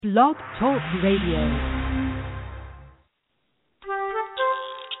Blog Talk Radio.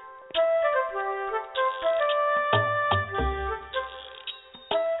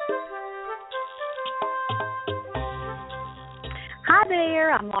 Hi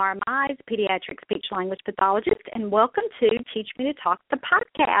there, I'm Laura Mize, pediatric speech-language pathologist, and welcome to Teach Me to Talk, the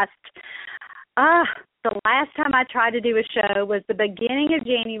podcast. The last time I tried to do a show was the beginning of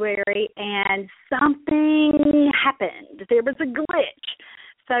January, and something happened. There was a glitch.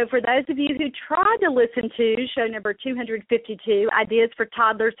 So for those of you who tried to listen to show number 252, Ideas for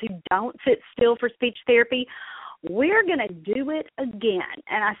Toddlers Who Don't Sit Still for Speech Therapy, we're going to do it again.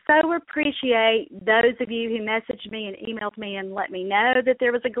 And I so appreciate those of you who messaged me and emailed me and let me know that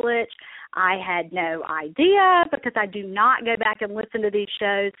there was a glitch. I had no idea because I do not go back and listen to these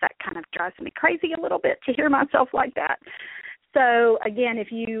shows. That kind of drives me crazy a little bit to hear myself like that. So, again, if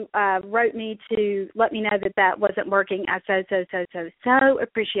you wrote me to let me know that that wasn't working, I so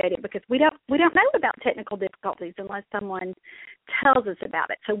appreciate it because we don't know about technical difficulties unless someone tells us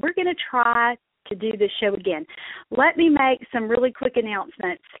about it. So we're going to try to do this show again. Let me make some really quick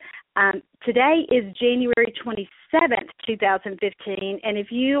announcements. Today is January 27th, 2015, and if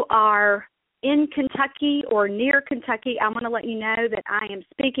you are in Kentucky or near Kentucky, I want to let you know that I am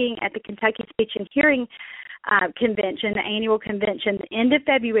speaking at the Kentucky Speech and Hearing Convention, the annual convention, the end of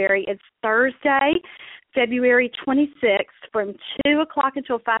February. It's Thursday, February 26th from 2 o'clock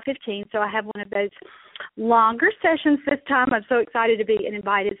until 5:15, so I have one of those longer sessions this time. I'm so excited to be an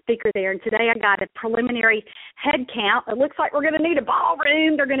invited speaker there, and today I got a preliminary head count. It looks like we're going to need a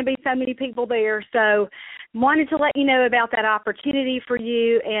ballroom. There are going to be so many people there, so wanted to let you know about that opportunity for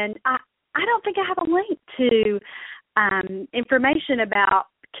you, and I don't think I have a link to information about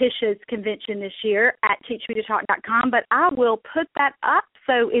Kish's convention this year at teachmetotalk.com, but I will put that up.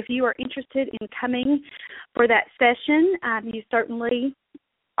 So if you are interested in coming for that session, you certainly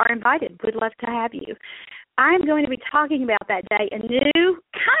are invited. We'd love to have you. I'm going to be talking about that day a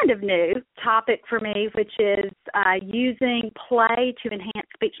kind of new topic for me, which is using play to enhance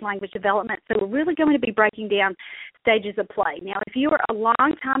speech-language development. So we're really going to be breaking down stages of play. Now, if you are a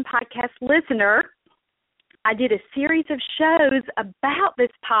long-time podcast listener, I did a series of shows about this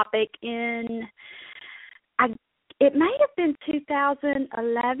topic it may have been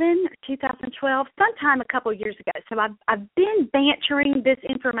 2011 or 2012, sometime a couple of years ago. So I've been bantering this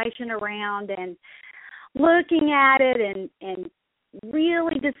information around and looking at it and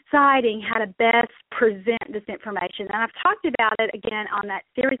really deciding how to best present this information. And I've talked about it again on that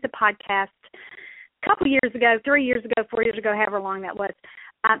series of podcasts a couple of years ago, 3 years ago, 4 years ago, however long that was.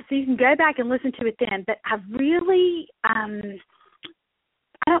 So you can go back and listen to it then. But I've really, I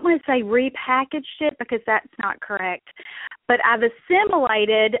don't want to say repackaged it because that's not correct, but I've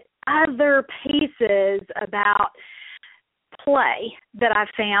assimilated other pieces about play that I've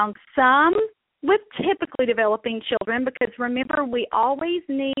found, some with typically developing children, because remember, we always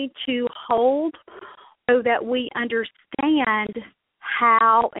need to hold so that we understand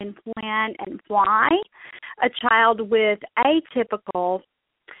how and when and why a child with atypical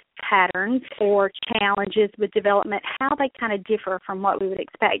patterns or challenges with development, how they kind of differ from what we would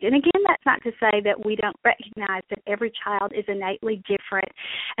expect. And again, that's not to say that we don't recognize that every child is innately different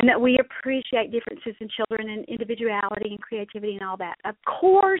and that we appreciate differences in children and individuality and creativity and all that. Of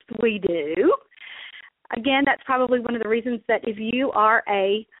course we do. Again, that's probably one of the reasons that if you are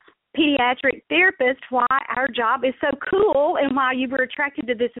a pediatric therapist, why our job is so cool and why you were attracted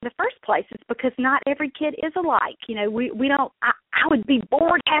to this in the first place is because not every kid is alike. You know, we don't, I would be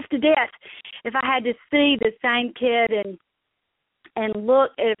bored half to death if I had to see the same kid and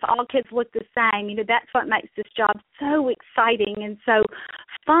look, if all kids look the same. You know, that's what makes this job so exciting and so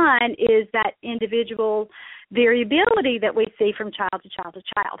fun, is that individual variability that we see from child to child to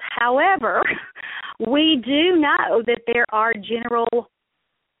child. However, we do know that there are general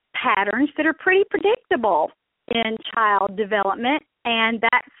patterns that are pretty predictable in child development, and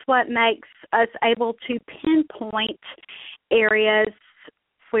that's what makes us able to pinpoint areas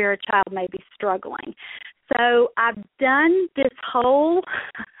where a child may be struggling. So I've done this whole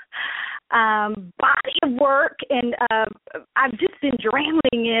body of work, and I've just been drowning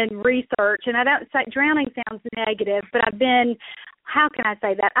in research, and I don't say drowning sounds negative, but I've been, how can I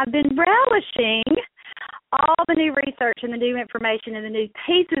say that? I've been relishing all the new research and the new information and the new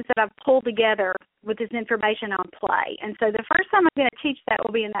pieces that I've pulled together with this information on play. And so the first time I'm going to teach that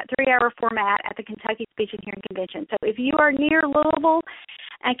will be in that 3-hour format at the Kentucky Speech and Hearing Convention. So if you are near Louisville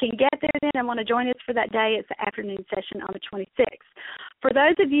and can get there then and want to join us for that day, it's the afternoon session on the 26th. For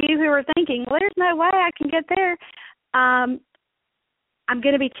those of you who are thinking, well, there's no way I can get there, I'm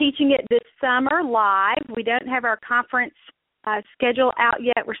going to be teaching it this summer live. We don't have our conference schedule out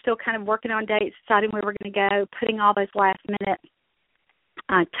yet. We're still kind of working on dates, deciding where we're going to go, putting all those last-minute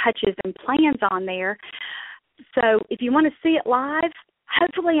touches and plans on there. So if you want to see it live,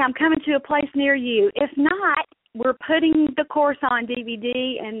 hopefully I'm coming to a place near you. If not, we're putting the course on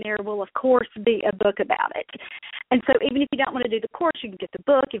DVD, and there will, of course, be a book about it. And so even if you don't want to do the course, you can get the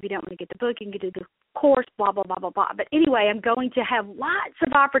book. If you don't want to get the book, you can do the course, blah, blah, blah, blah, blah. But anyway, I'm going to have lots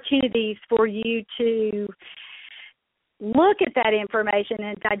of opportunities for you to look at that information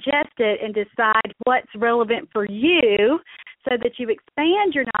and digest it and decide what's relevant for you so that you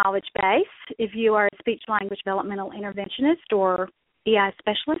expand your knowledge base if you are a speech-language developmental interventionist or EI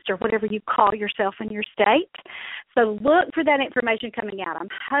specialist or whatever you call yourself in your state. So look for that information coming out. I'm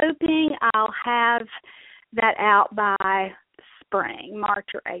hoping I'll have that out by spring, March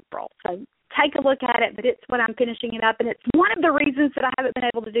or April. So take a look at it, but it's when I'm finishing it up. And it's one of the reasons that I haven't been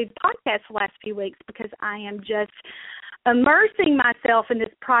able to do the podcast the last few weeks, because I am just immersing myself in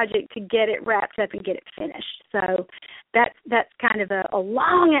this project to get it wrapped up and get it finished. So that's kind of a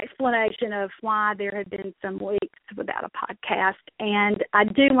long explanation of why there have been some weeks without a podcast. And I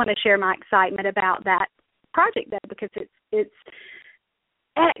do want to share my excitement about that project, though, because it's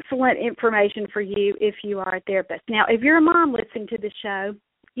excellent information for you if you are a therapist. Now, if you're a mom listening to this show,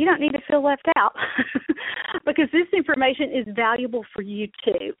 you don't need to feel left out because this information is valuable for you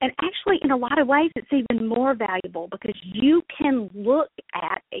too. And actually, in a lot of ways, it's even more valuable because you can look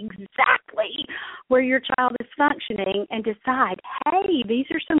at exactly where your child is functioning and decide, hey, these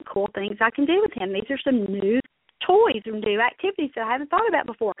are some cool things I can do with him. These are some new toys and new activities that I haven't thought about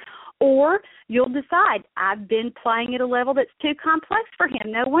before. Or you'll decide, I've been playing at a level that's too complex for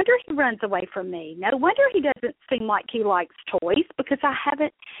him. No wonder he runs away from me. No wonder he doesn't seem like he likes toys because I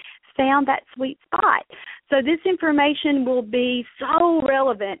haven't found that sweet spot. So this information will be so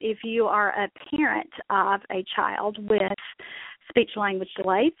relevant if you are a parent of a child with speech-language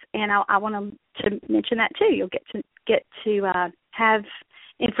delays, and I want to mention that too. You'll get to have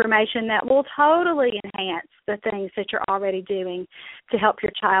information that will totally enhance the things that you're already doing to help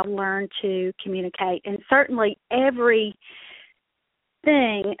your child learn to communicate. And certainly every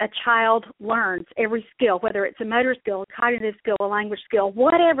thing a child learns, every skill, whether it's a motor skill, a cognitive skill, a language skill,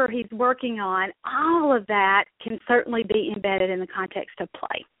 whatever he's working on, all of that can certainly be embedded in the context of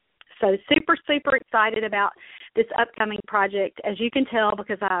play. So super, super excited about this upcoming project, as you can tell,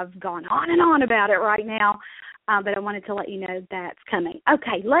 because I've gone on and on about it right now. But I wanted to let you know that's coming.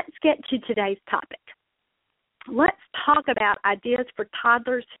 Okay, let's get to today's topic. Let's talk about ideas for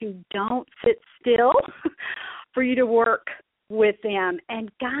toddlers who don't sit still for you to work with them. And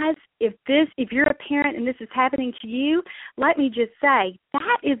guys, if you're a parent and this is happening to you, let me just say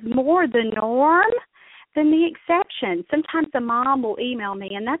that is more the norm than the exception. Sometimes a mom will email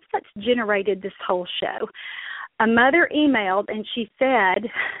me, and that's what's generated this whole show. A mother emailed, and she said,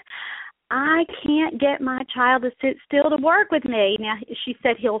 I can't get my child to sit still to work with me. Now, she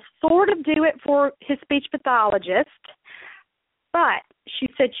said he'll sort of do it for his speech pathologist, but she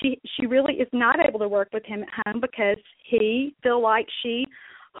said she really is not able to work with him at home because he feels like she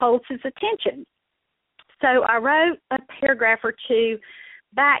holds his attention. So I wrote a paragraph or two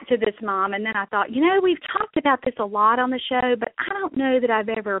back to this mom, and then I thought, we've talked about this a lot on the show, but I don't know that I've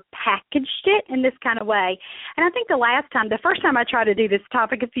ever packaged it in this kind of way. And I think the first time I tried to do this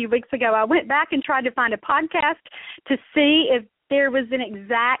topic a few weeks ago, I went back and tried to find a podcast to see if there was an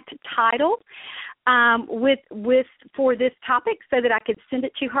exact title for this topic so that I could send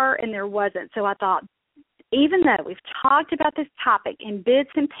it to her, and there wasn't. So I thought, even though we've talked about this topic in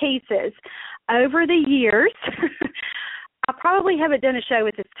bits and pieces over the years, I probably haven't done a show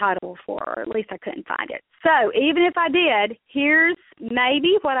with this title before, or at least I couldn't find it. So even if I did, here's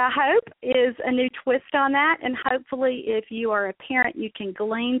maybe what I hope is a new twist on that, and hopefully if you are a parent, you can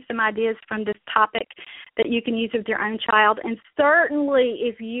glean some ideas from this topic that you can use with your own child. And certainly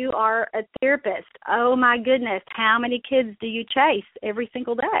if you are a therapist, oh my goodness, how many kids do you chase every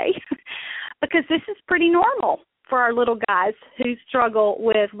single day? Because this is pretty normal for our little guys who struggle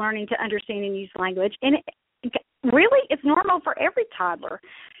with learning to understand and use language. And really, it's normal for every toddler.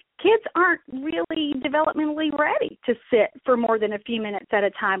 Kids aren't really developmentally ready to sit for more than a few minutes at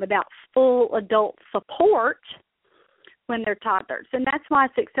a time without full adult support when they're toddlers. And that's why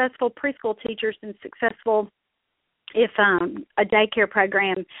successful preschool teachers and successful, if a daycare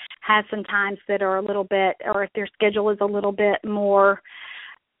program has some times that are a little bit, or if their schedule is a little bit more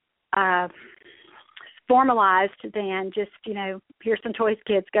formalized than just, here's some toys,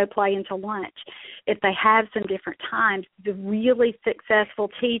 kids, go play until lunch. If they have some different times, the really successful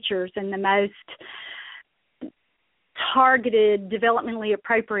teachers and the most targeted, developmentally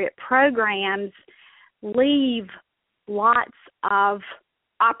appropriate programs leave lots of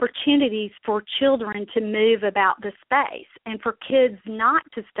opportunities for children to move about the space and for kids not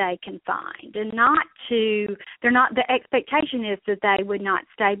to stay confined and the expectation is that they would not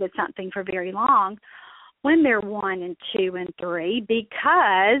stay with something for very long when they're 1 and 2 and 3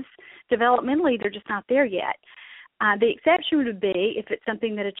 because developmentally they're just not there yet. The exception would be if it's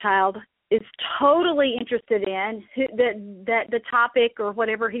something that a child is totally interested in, that the topic or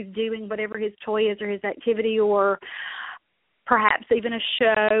whatever he's doing, whatever his toy is or his activity or perhaps even a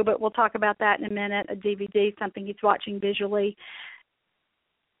show, but we'll talk about that in a minute, a DVD, something he's watching visually.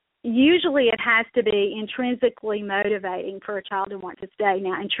 Usually it has to be intrinsically motivating for a child to want to stay.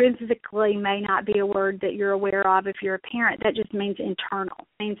 Now, intrinsically may not be a word that you're aware of if you're a parent. That just means internal.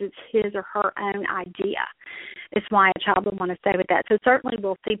 It means it's his or her own idea. It's why a child would want to stay with that. So certainly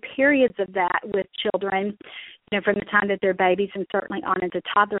we'll see periods of that with children, from the time that they're babies and certainly on into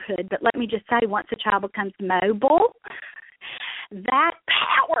toddlerhood. But let me just say, once a child becomes mobile, that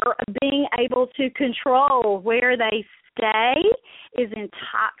power of being able to control where they stay is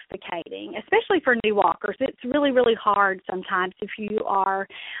intoxicating, especially for new walkers. It's really, really hard sometimes if you are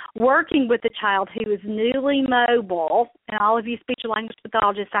working with a child who is newly mobile, and all of you speech and language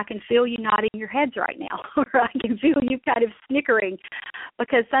pathologists, I can feel you nodding your heads right now, or I can feel you kind of snickering,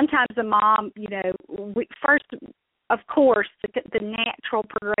 because sometimes the mom, first, of course, the natural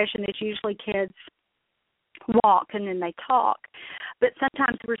progression is usually kids walk and then they talk. But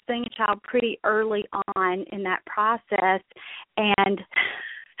sometimes we're seeing a child pretty early on in that process, and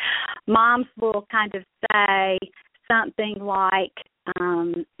moms will kind of say something like,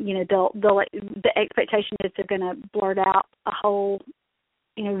 the expectation is they're going to blurt out a whole,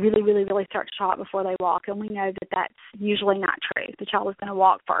 really, really, really start to talk before they walk. And we know that that's usually not true. The child is going to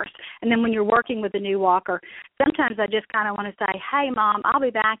walk first. And then when you're working with a new walker, sometimes I just kind of want to say, hey, Mom, I'll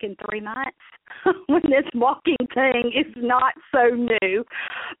be back in 3 months when this walking thing is not so new,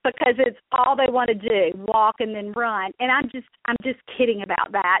 because it's all they want to do, walk and then run. And I'm just kidding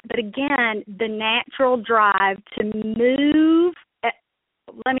about that. But again, the natural drive to move,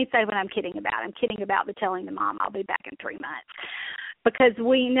 let me say what I'm kidding about. I'm kidding about the telling the mom I'll be back in 3 months. Because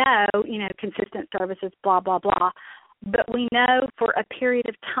we know, consistent services, blah, blah, blah. But we know for a period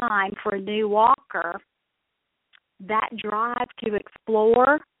of time for a new walker, that drive to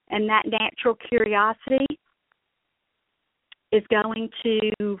explore and that natural curiosity is going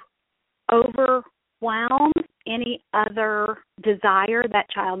to overwhelm any other desire that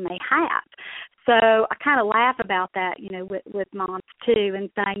child may have. So I kind of laugh about that, with moms too,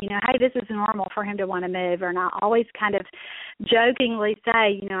 and saying, hey, this is normal for him to want to move. And I always kind of jokingly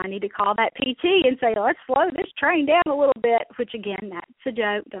say, I need to call that PT and say, let's slow this train down a little bit, which again, that's a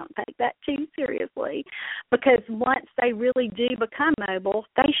joke. Don't take that too seriously, because once they really do become mobile,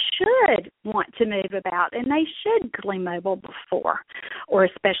 they should want to move about, and they should be mobile before, or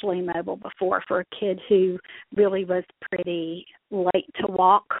especially mobile before for a kid who really was pretty late to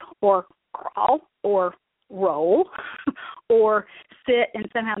walk or crawl or roll or sit and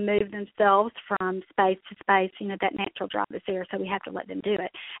somehow move themselves from space to space. That natural drive is there, so we have to let them do it.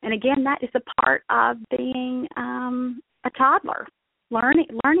 And again, that is a part of being a toddler,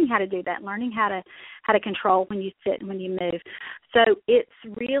 learning how to do that, learning how to control when you sit and when you move. So it's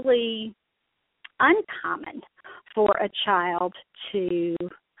really uncommon for a child to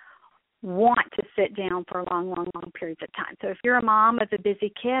want to sit down for long, long, long periods of time. So if you're a mom of a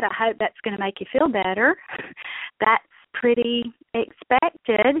busy kid, I hope that's going to make you feel better. That's pretty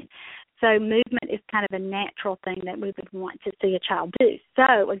expected. So movement is kind of a natural thing that we would want to see a child do.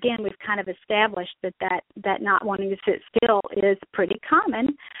 So again, we've kind of established that not wanting to sit still is pretty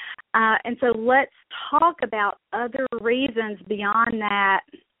common. And so let's talk about other reasons beyond that.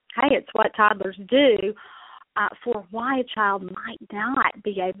 Hey, it's what toddlers do. For why a child might not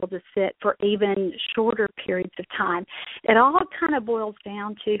be able to sit for even shorter periods of time. It all kind of boils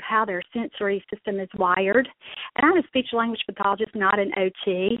down to how their sensory system is wired. And I'm a speech-language pathologist, not an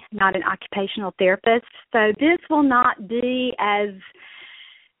OT, not an occupational therapist. So this will not be as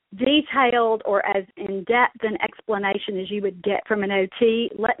detailed or as in-depth an explanation as you would get from an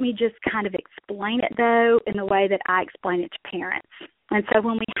OT. Let me just kind of explain it, though, in the way that I explain it to parents. And so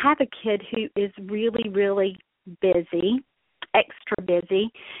when we have a kid who is really, really busy, extra busy,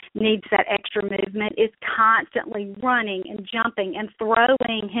 needs that extra movement, is constantly running and jumping and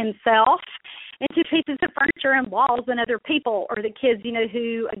throwing himself into pieces of furniture and walls and other people, or the kids,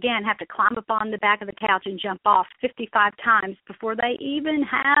 who, again, have to climb up on the back of the couch and jump off 55 times before they even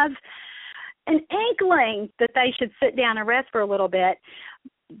have an inkling that they should sit down and rest for a little bit.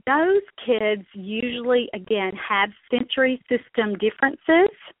 Those kids usually, again, have sensory system differences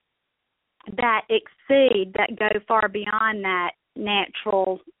that exceed, that go far beyond that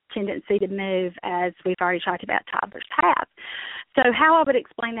natural tendency to move, as we've already talked about toddlers have. So how I would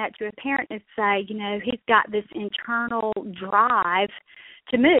explain that to a parent is say, he's got this internal drive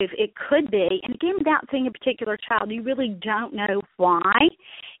to move. It could be, and again, without seeing a particular child, you really don't know why.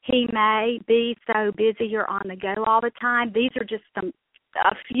 He may be so busy or on the go all the time. These are just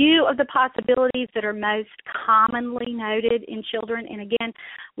a few of the possibilities that are most commonly noted in children. And again,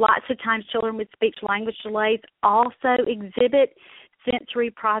 lots of times children with speech language delays also exhibit sensory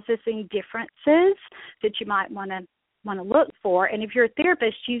processing differences that you might want to look for. And if you're a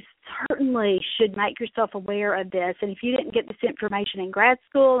therapist, you certainly should make yourself aware of this. And if you didn't get this information in grad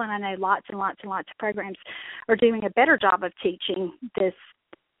school, and I know lots and lots and lots of programs are doing a better job of teaching this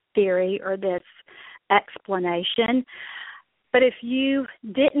theory or this explanation, but if you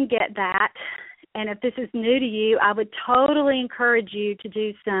didn't get that, and if this is new to you, I would totally encourage you to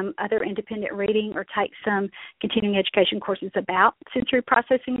do some other independent reading or take some continuing education courses about sensory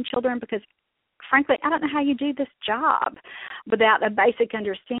processing in children, because frankly, I don't know how you do this job without a basic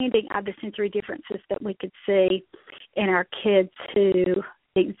understanding of the sensory differences that we could see in our kids who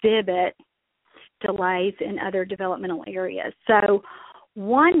exhibit delays in other developmental areas. So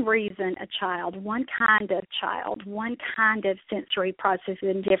one reason one kind of sensory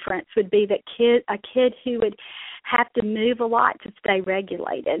processing difference would be that a kid who would have to move a lot to stay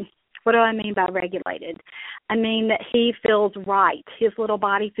regulated. What do I mean by regulated? I mean that he feels right. His little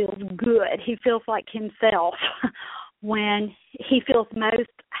body feels good. He feels like himself when he feels most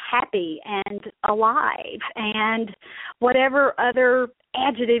happy and alive, and whatever other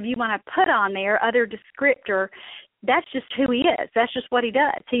adjective you want to put on there, other descriptor, that's just who he is. That's just what he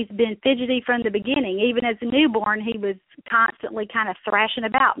does. He's been fidgety from the beginning. Even as a newborn, he was constantly kind of thrashing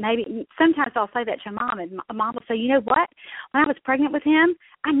about. Maybe sometimes I'll say that to Mom, and Mom will say, you know what? When I was pregnant with him,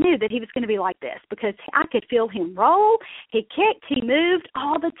 I knew that he was going to be like this because I could feel him roll. He kicked. He moved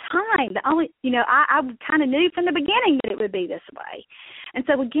all the time. I kind of knew from the beginning that it would be this way. And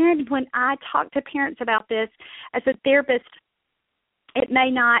so, again, when I talk to parents about this, as a therapist, it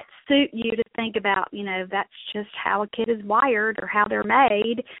may not suit you to think about, that's just how a kid is wired or how they're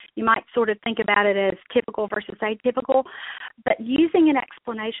made. You might sort of think about it as typical versus atypical. But using an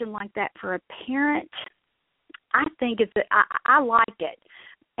explanation like that for a parent, I think I like it.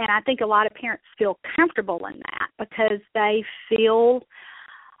 And I think a lot of parents feel comfortable in that because they feel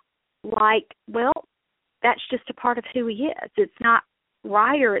like, well, that's just a part of who he is. It's not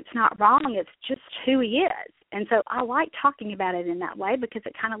right or it's not wrong. It's just who he is. And so I like talking about it in that way because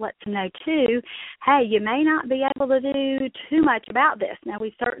it kind of lets them know, too, hey, you may not be able to do too much about this. Now,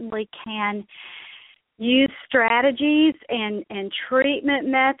 we certainly can use strategies and treatment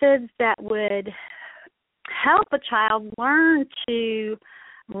methods that would help a child learn to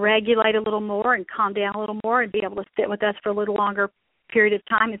regulate a little more and calm down a little more and be able to sit with us for a little longer period of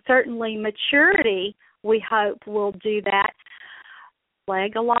time. And certainly maturity, we hope, will do that.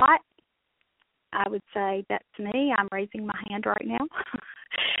 Leg a lot. I would say that's me. I'm raising my hand right now.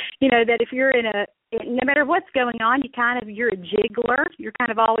 That if you're no matter what's going on, you're a jiggler. You're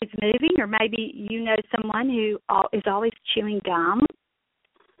kind of always moving, or maybe someone who is always chewing gum.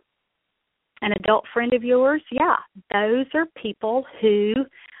 An adult friend of yours, yeah, those are people who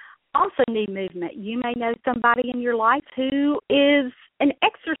also need movement. You may know somebody in your life who is an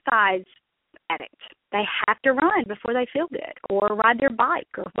exercise addict. They have to run before they feel good, or ride their bike,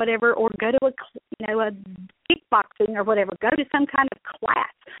 or whatever, or go to a kickboxing or whatever. Go to some kind of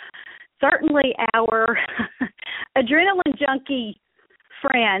class. Certainly, our adrenaline junkie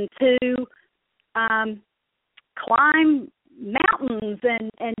friends who climb mountains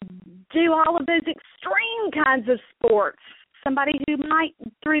and do all of those extreme kinds of sports. Somebody who might,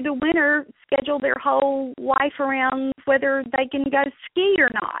 through the winter, schedule their whole life around whether they can go ski or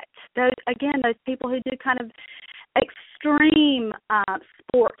not. Those people who do kind of extreme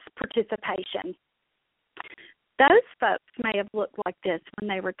sports participation. Those folks may have looked like this when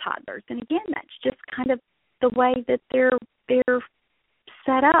they were toddlers. And again, that's just kind of the way that they're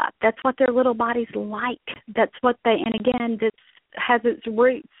set up. That's what their little bodies like. That's what and again, this has its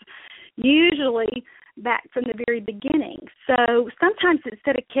roots usually back from the very beginning. So sometimes it's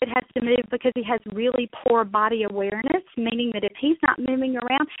that a kid has to move because he has really poor body awareness, meaning that if he's not moving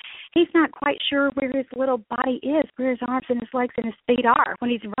around, he's not quite sure where his little body is, where his arms and his legs and his feet are. When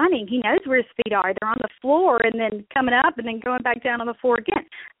he's running, he knows where his feet are. They're on the floor and then coming up and then going back down on the floor again.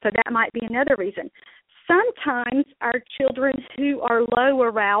 So that might be another reason. Sometimes our children who are low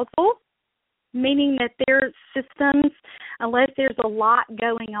arousal, meaning that their systems, unless there's a lot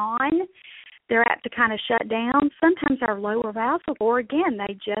going on, they're apt to kind of shut down. Sometimes our lower arousal, or again,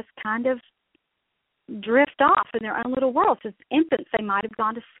 they just kind of drift off in their own little worlds. As infants, they might have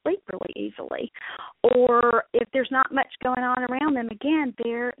gone to sleep really easily. Or if there's not much going on around them, again,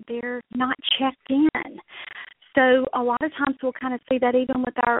 they're not checked in. So a lot of times we'll kind of see that even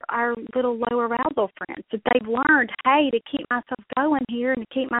with our little low arousal friends, that they've learned, hey, to keep myself going here and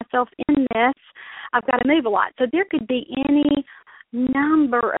to keep myself in this, I've got to move a lot. So there could be any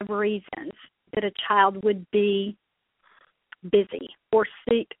number of reasons that a child would be busy or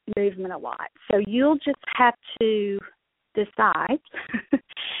seek movement a lot. So you'll just have to decide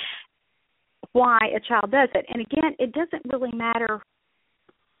why a child does it. And again, it doesn't really matter.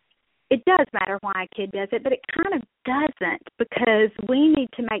 It does matter why a kid does it, but it kind of doesn't, because we need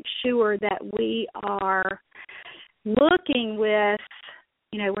to make sure that we are looking with,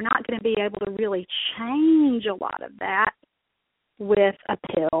 we're not going to be able to really change a lot of that with a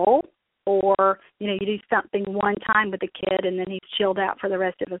pill, or, you do something one time with a kid and then he's chilled out for the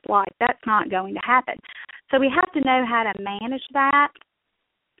rest of his life. That's not going to happen. So we have to know how to manage that,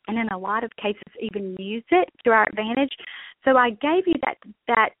 and in a lot of cases even use it to our advantage. So I gave you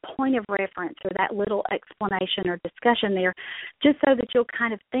that point of reference, or that little explanation or discussion there, just so that you'll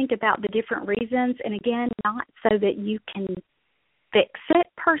kind of think about the different reasons, and again, not so that you can fix it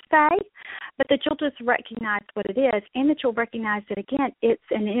per se, but that you'll just recognize what it is, and that you'll recognize that, again, it's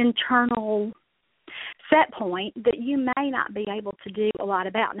an internal set point that you may not be able to do a lot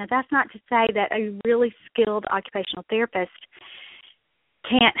about. Now, that's not to say that a really skilled occupational therapist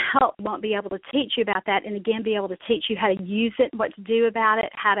won't be able to teach you about that, and again, be able to teach you how to use it, what to do about it,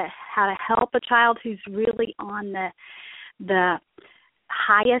 how to help a child who's really on the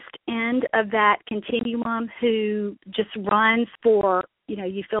highest end of that continuum, who just runs for,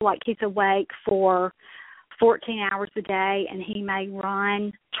 you feel like he's awake for 14 hours a day, and he may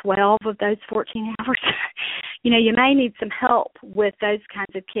run 12 of those 14 hours. You may need some help with those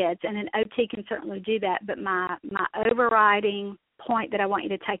kinds of kids, and an OT can certainly do that. But my overriding point that I want you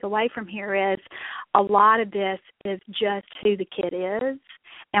to take away from here is a lot of this is just who the kid is,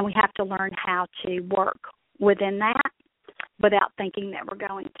 and we have to learn how to work within that without thinking that we're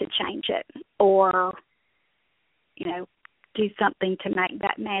going to change it or, do something to make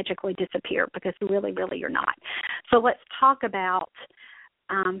that magically disappear, because really, really you're not. So let's talk about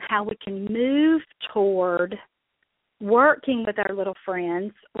how we can move toward working with our little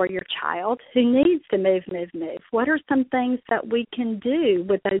friends or your child who needs to move. What are some things that we can do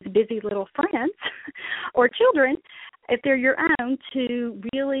with those busy little friends or children, if they're your own, to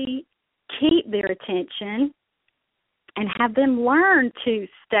really keep their attention and have them learn to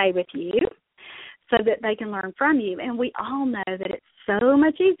stay with you so that they can learn from you? And we all know that it's so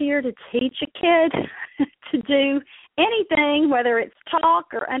much easier to teach a kid to do anything, whether it's talk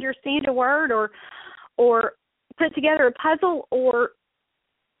or understand a word or put together a puzzle or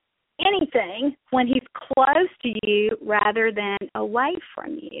anything, when he's close to you rather than away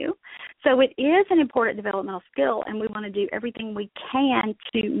from you. So it is an important developmental skill, and we want to do everything we can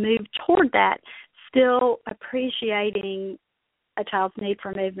to move toward that, still appreciating a child's need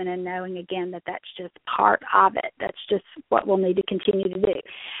for movement and knowing, again, that that's just part of it. That's just what we'll need to continue to do.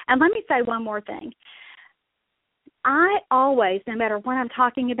 And let me say one more thing. I always, no matter what I'm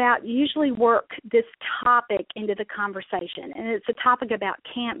talking about, usually work this topic into the conversation, and it's a topic about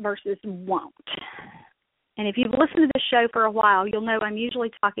can't versus won't. And if you've listened to the show for a while, you'll know I'm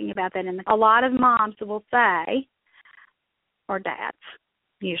usually talking about that. And a lot of moms will say, or dads,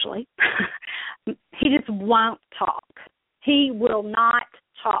 usually, he just won't talk. He will not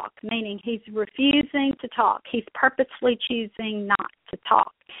talk, meaning he's refusing to talk. He's purposely choosing not to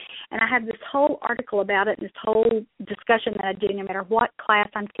talk. And I have this whole article about it and this whole discussion that I do, no matter what class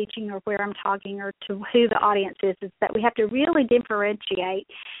I'm teaching or where I'm talking or to who the audience is that we have to really differentiate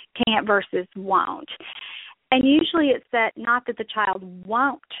can't versus won't. And usually it's that not that the child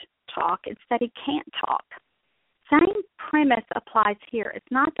won't talk, it's that he can't talk. Same premise applies here.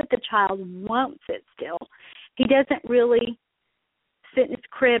 It's not that the child won't sit still. He doesn't really sit in his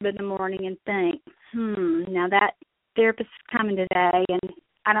crib in the morning and think, now that therapist is coming today and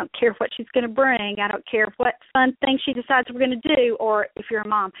I don't care what she's going to bring. I don't care what fun thing she decides we're going to do. Or if you're a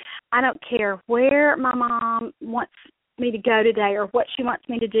mom, I don't care where my mom wants me to go today or what she wants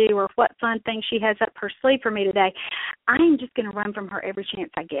me to do or what fun thing she has up her sleeve for me today. I'm just going to run from her every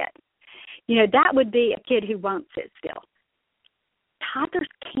chance I get. That would be a kid who won't sit still. toddlers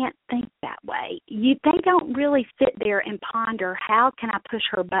can't think that way. They don't really sit there and ponder, how can I push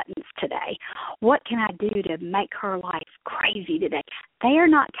her buttons today? What can I do to make her life crazy today? They are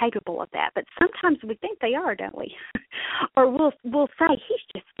not capable of that, but sometimes we think they are, don't we? Or we'll say, he's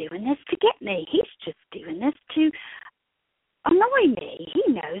just doing this to get me. He's just doing this to annoy me.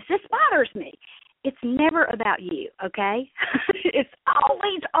 He knows this bothers me. It's never about you, okay? It's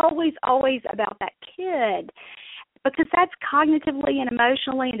always, always, always about that kid, because that's cognitively and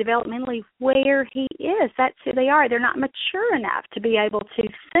emotionally and developmentally where he is. That's who they are. They're not mature enough to be able to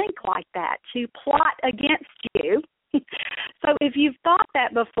think like that, to plot against you. So if you've thought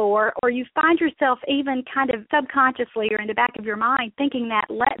that before, or you find yourself even kind of subconsciously or in the back of your mind thinking that,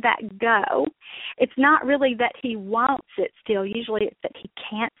 let that go. It's not really that he won't sit still. Usually it's that he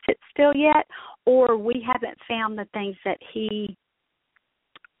can't sit still yet, or we haven't found the things that he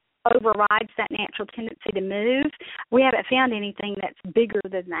overrides that natural tendency to move. We haven't found anything that's bigger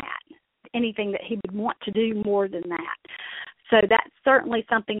than that, anything that he would want to do more than that. So that's certainly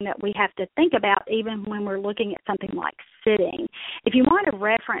something that we have to think about even when we're looking at something like sitting. If you want a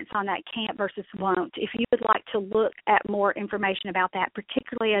reference on that can't versus won't, if you would like to look at more information about that,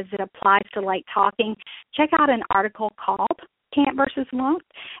 particularly as it applies to late talking, check out an article called Can't versus Won't,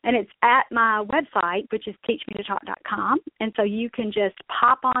 and it's at my website, which is teachmetotalk.com. And so you can just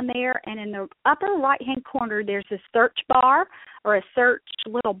pop on there, and in the upper right-hand corner, there's a search bar or a search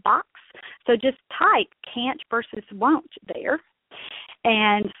little box. So just type can't versus won't there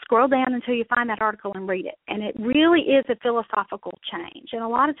and scroll down until you find that article and read it. And it really is a philosophical change. And a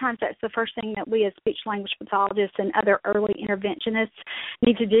lot of times that's the first thing that we as speech-language pathologists and other early interventionists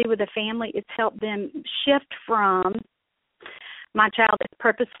need to do with a family is help them shift from my child is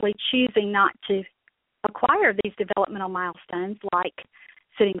purposely choosing not to acquire these developmental milestones like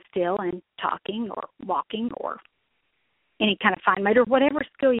sitting still and talking or walking or any kind of fine motor, whatever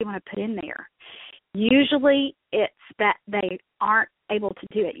skill you want to put in there. Usually it's that they aren't able to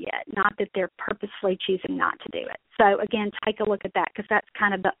do it yet, not that they're purposely choosing not to do it. So, again, take a look at that, because that's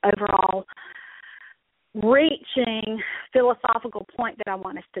kind of the overall reaching philosophical point that I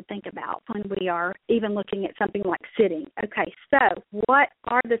want us to think about when we are even looking at something like sitting. Okay, so what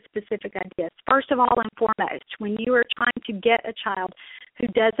are the specific ideas? First of all and foremost, when you are trying to get a child who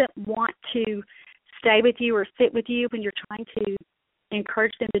doesn't want to stay with you or sit with you, when you're trying to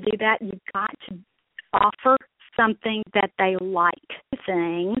encourage them to do that, you've got to offer something that they like,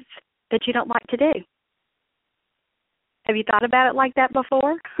 things that you don't like to do. Have you thought about it like that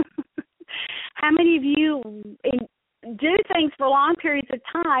before? How many of you do things for long periods of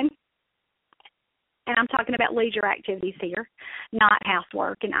time, and I'm talking about leisure activities here, not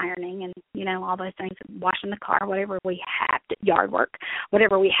housework and ironing and, all those things, washing the car, whatever we have to, yard work,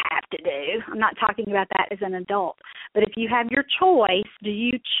 whatever we have to do. I'm not talking about that as an adult. But if you have your choice, do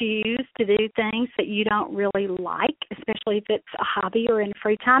you choose to do things that you don't really like, especially if it's a hobby or in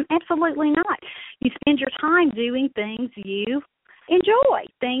free time? Absolutely not. You spend your time doing things you enjoy,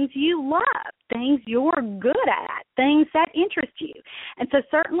 things you love, things you're good at, things that interest you. And so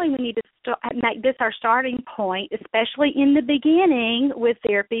certainly we need to make this our starting point, especially in the beginning with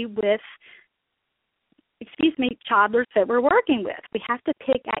therapy with, toddlers that we're working with. We have to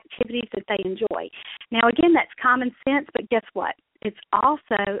pick activities that they enjoy. Now, again, that's common sense, but guess what? It's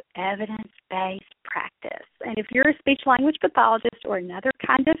also evidence-based practice. And if you're a speech-language pathologist or another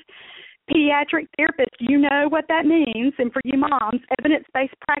kind of pediatric therapist, you know what that means. And for you moms,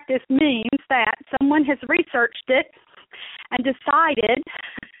 evidence-based practice means that someone has researched it and decided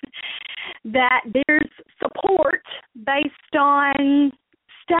that there's support based on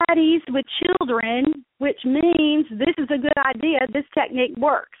studies with children, which means this is a good idea, this technique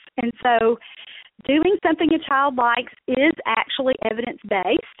works. And so doing something a child likes is actually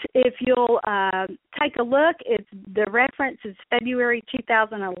evidence-based. If you'll take a look, the reference is February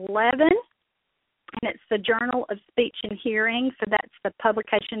 2011, and it's the Journal of Speech and Hearing, so that's the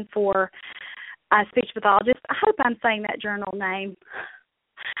publication for speech pathologists. I hope I'm saying that journal name.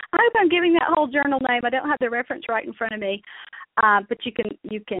 I hope I'm giving that whole journal name. I don't have the reference right in front of me, but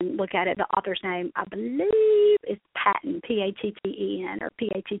you can look at it. The author's name, I believe, is Patton, P-A-T-T-E-N or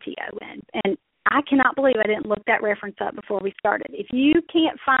P-A-T-T-O-N, and I cannot believe I didn't look that reference up before we started. If you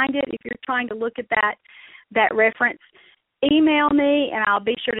can't find it, if you're trying to look at that reference, email me and I'll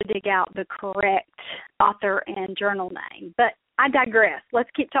be sure to dig out the correct author and journal name. But I digress. Let's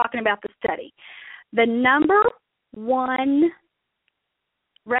keep talking about the study. The number one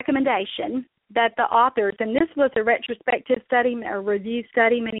recommendation that the authors, and this was a retrospective study, a review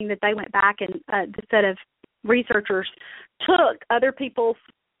study, meaning that they went back and the set of researchers took other people's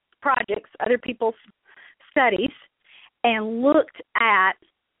projects, other people's studies, and looked at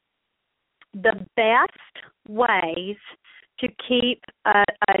the best ways to keep a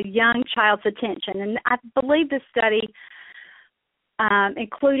young child's attention. And I believe this study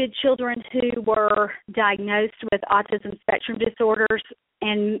included children who were diagnosed with autism spectrum disorders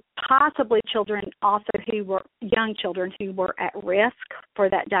and possibly children also who were young children who were at risk for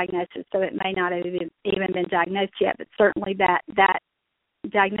that diagnosis. So it may not have even been diagnosed yet, but certainly that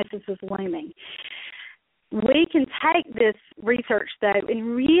diagnosis is looming. We can take this research, though,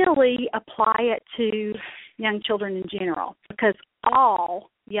 and really apply it to young children in general, because all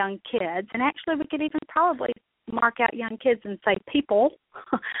young kids, and actually we could even probably mark out young kids and say people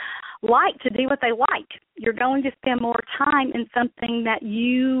like to do what they like. You're going to spend more time in something that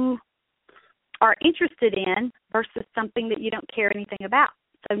you are interested in versus something that you don't care anything about.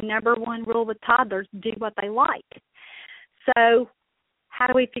 So number one rule with toddlers, do what they like. So how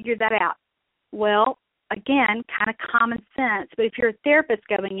do we figure that out? Well, again, kind of common sense. But if you're a therapist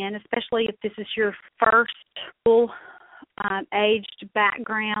going in, especially if this is your first aged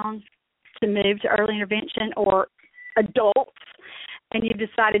background to move to early intervention, or adults, and you've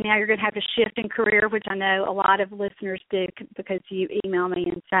decided now you're going to have a shift in career, which I know a lot of listeners do because you email me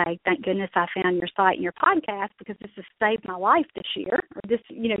and say, thank goodness I found your site and your podcast because this has saved my life this year. Or this,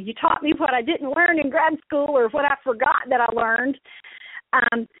 you taught me what I didn't learn in grad school or what I forgot that I learned.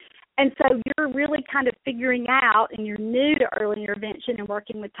 And so you're really kind of figuring out, and you're new to early intervention and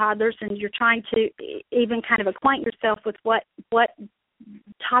working with toddlers, and you're trying to even kind of acquaint yourself with what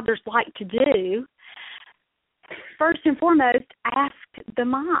toddlers like to do. First and foremost, ask the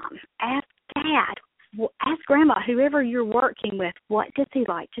mom, ask dad, ask grandma, whoever you're working with, what does he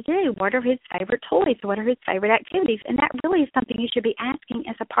like to do? What are his favorite toys? What are his favorite activities? And that really is something you should be asking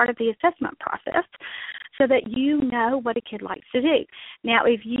as a part of the assessment process so that you know what a kid likes to do. Now,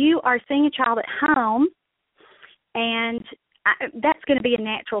 if you are seeing a child at home, and that's going to be a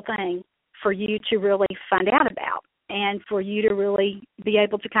natural thing for you to really find out about, and for you to really be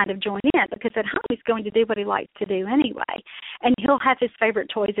able to kind of join in, because at home he's going to do what he likes to do anyway, and he'll have his favorite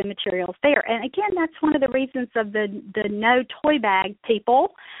toys and materials there. And again, that's one of the reasons of the no toy bag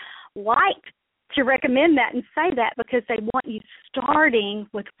people like to recommend that and say that, because they want you starting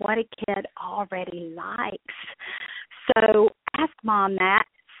with what a kid already likes. So ask mom that,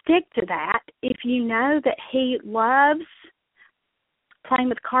 stick to that. If you know that he loves playing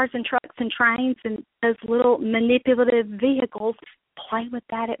with cars and trucks and trains and those little manipulative vehicles, play with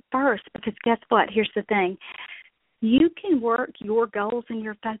that at first, because guess what? Here's the thing. You can work your goals and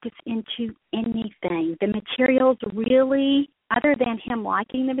your focus into anything. The materials really, other than him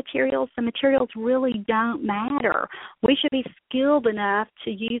liking the materials really don't matter. We should be skilled enough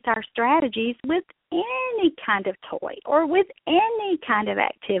to use our strategies with any kind of toy or with any kind of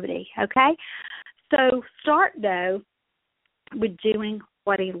activity, okay? So start, though, with doing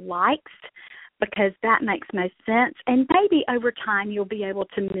what he likes, because that makes most sense. And maybe over time you'll be able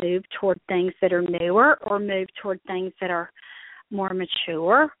to move toward things that are newer, or move toward things that are more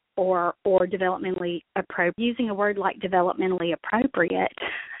mature or developmentally appropriate. Using a word like developmentally appropriate,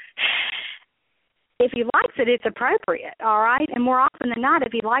 if he likes it, it's appropriate, all right? And more often than not,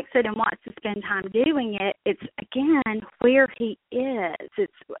 if he likes it and wants to spend time doing it, it's, again, where he is.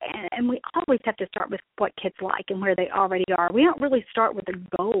 And we always have to start with what kids like and where they already are. We don't really start with a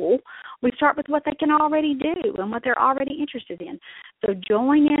goal. We start with what they can already do and what they're already interested in. So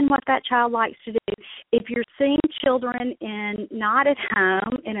join in what that child likes to do. If you're seeing children not at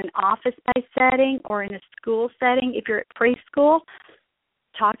home, in an office-based setting or in a school setting, if you're at preschool,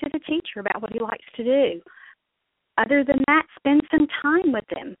 talk to the teacher about what he likes to do. Other than that, spend some time with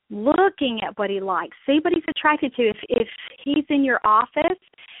him, looking at what he likes. See what he's attracted to. If he's in your office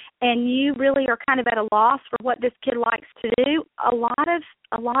and you really are kind of at a loss for what this kid likes to do, a lot of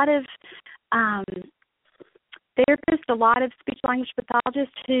therapists, a lot of speech-language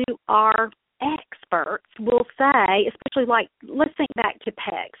pathologists who are experts will say, especially like, let's think back to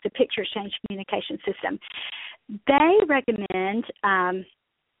PECS, the Picture Exchange Communication System. They recommend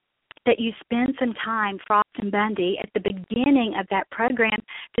that you spend some time, Frost and Bundy, at the beginning of that program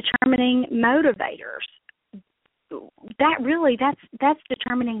determining motivators. That's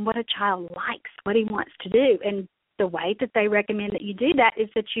determining what a child likes, what he wants to do. And the way that they recommend that you do that is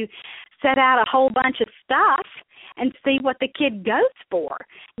that you set out a whole bunch of stuff and see what the kid goes for.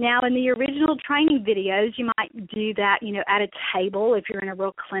 Now, in the original training videos, you might do that, at a table if you're in a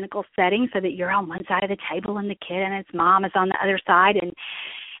real clinical setting, so that you're on one side of the table and the kid and his mom is on the other side,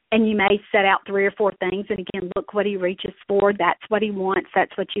 and you may set out 3 or 4 things, and again, look what he reaches for. That's what he wants.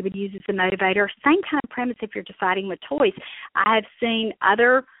 That's what you would use as a motivator. Same kind of premise if you're deciding with toys. I have seen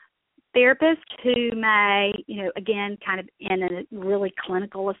other therapists who may, again, kind of in a really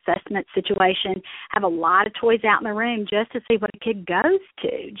clinical assessment situation, have a lot of toys out in the room just to see what a kid goes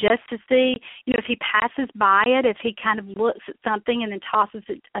to, just to see, if he passes by it, if he kind of looks at something and then tosses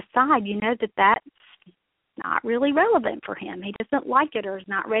it aside, that's not really relevant for him. He doesn't like it or is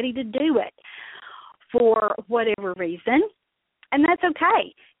not ready to do it for whatever reason. And that's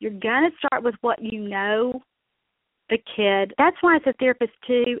okay. You're going to start with what you know the kid. That's why as a therapist,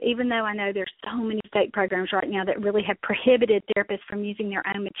 too, even though I know there's so many state programs right now that really have prohibited therapists from using their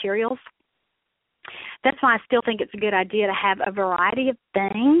own materials, that's why I still think it's a good idea to have a variety of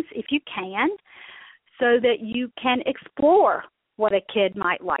things, if you can, so that you can explore what a kid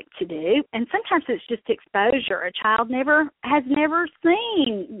might like to do. And sometimes it's just exposure. A child has never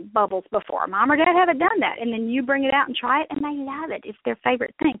seen bubbles before. Mom or dad haven't done that. And then you bring it out and try it, and they love it. It's their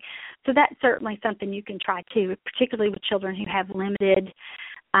favorite thing. So that's certainly something you can try, too, particularly with children who have limited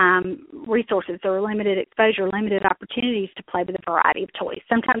resources or limited exposure, limited opportunities to play with a variety of toys.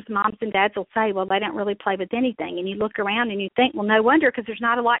 Sometimes moms and dads will say, well, they don't really play with anything. And you look around and you think, well, no wonder, because there's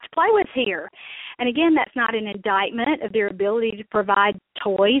not a lot to play with here. And again, that's not an indictment of their ability to provide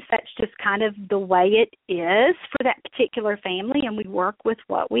toys. That's just kind of the way it is for that particular family, and we work with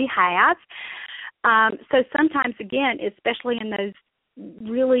what we have. So sometimes, again, especially in those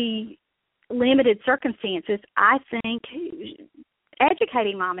really limited circumstances, I think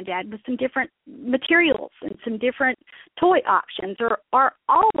educating mom and dad with some different materials and some different toy options are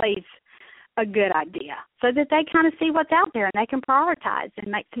always a good idea, so that they kind of see what's out there and they can prioritize and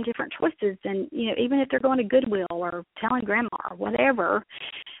make some different choices. And, even if they're going to Goodwill or telling grandma or whatever,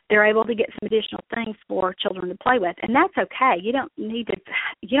 they're able to get some additional things for children to play with. And that's okay. You don't need to,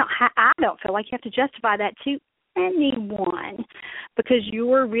 I don't feel like you have to justify that to anyone, because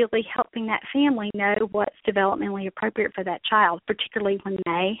you're really helping that family know what's developmentally appropriate for that child, particularly when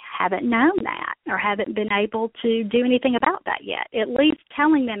they haven't known that or haven't been able to do anything about that yet. At least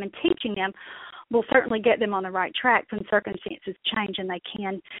telling them and teaching them will certainly get them on the right track when circumstances change and they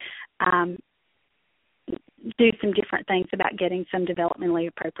can do some different things about getting some developmentally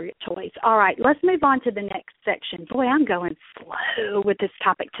appropriate toys. All right, let's move on to the next section. Boy, I'm going slow with this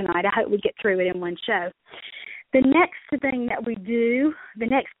topic tonight. I hope we get through it in one show. The next thing that we do, the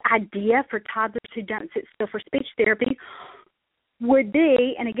next idea for toddlers who don't sit still for speech therapy would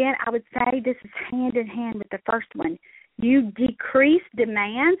be, and again, I would say this is hand in hand with the first one, you decrease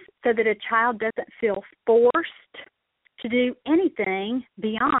demands so that a child doesn't feel forced to do anything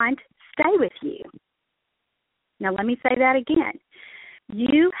beyond stay with you. Now, let me say that again.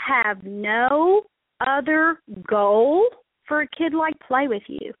 You have no other goal for a kid like play with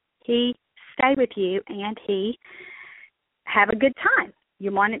you. He stay with you and he have a good time.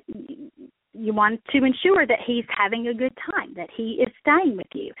 You want to ensure that he's having a good time, that he is staying with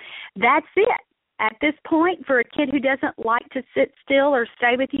you. That's it. At this point, for a kid who doesn't like to sit still or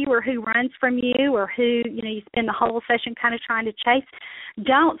stay with you, or who runs from you, or who, you spend the whole session kind of trying to chase,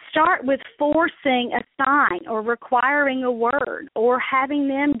 don't start with forcing a sign or requiring a word or having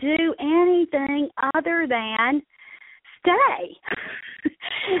them do anything other than stay.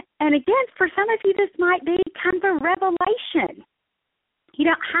 And again, for some of you, this might be kind of a revelation. You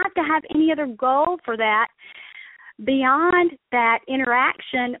don't have to have any other goal for that beyond that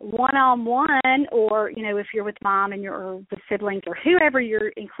interaction one-on-one, or, if you're with mom and you're with siblings or whoever you're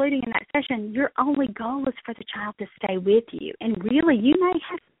including in that session, your only goal is for the child to stay with you. And really, you may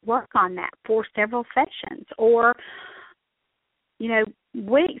have to work on that for several sessions or,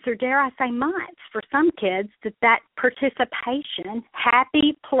 weeks, or dare I say months for some kids, that participation,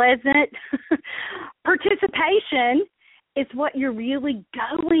 happy, pleasant participation is what you're really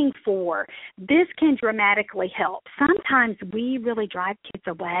going for. This can dramatically help. Sometimes we really drive kids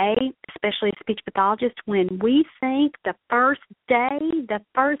away, especially as speech pathologists, when we think the first day, the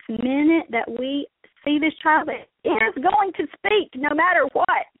first minute that we see this child is going to speak no matter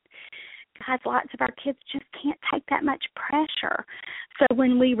what. Guys, lots of our kids just can't take that much pressure. So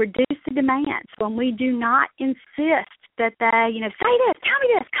when we reduce the demands, when we do not insist that they, say this, tell me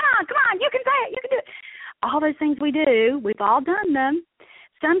this, come on, you can say it, you can do it. All those things we do, we've all done them.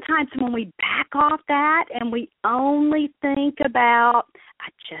 Sometimes when we back off that and we only think about, I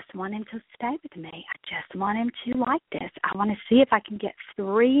just want him to stay with me. I just want him to like this. I want to see if I can get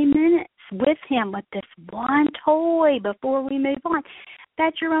 3 minutes with him with this one toy before we move on.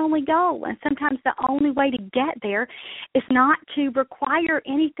 That's your only goal. And sometimes the only way to get there is not to require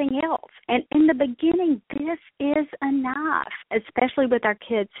anything else. And in the beginning, this is enough, especially with our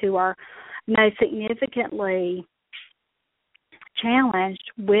kids who are most significantly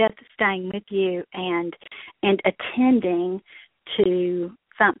challenged with staying with you and attending to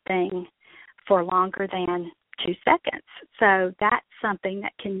something for longer than 2 seconds. So that's something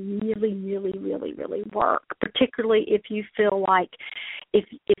that can really, really, really, really work, particularly if you feel like if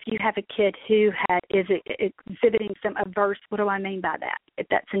you have a kid who is exhibiting some averse, what do I mean by that? If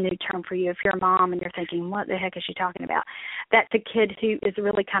that's a new term for you, if you're a mom and you're thinking, what the heck is she talking about? That's a kid who is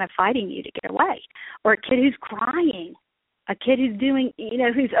really kind of fighting you to get away, or a kid who's crying, a kid who's doing,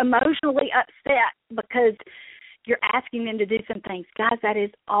 who's emotionally upset because you're asking them to do some things. Guys, that is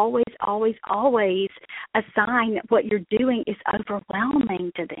always, always, always a sign that what you're doing is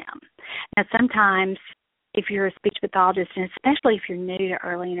overwhelming to them. Now, sometimes if you're a speech pathologist, and especially if you're new to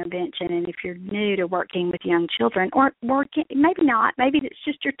early intervention and if you're new to working with young children, or working, maybe not, maybe it's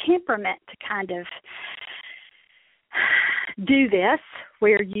just your temperament to kind of do this,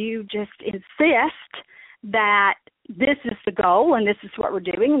 where you just insist that this is the goal and this is what we're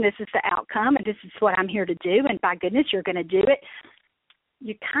doing and this is the outcome and this is what I'm here to do, and by goodness, you're going to do it.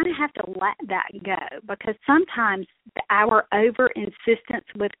 You kind of have to let that go, because sometimes our over-insistence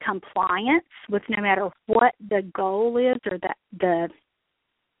with compliance, with no matter what the goal is or the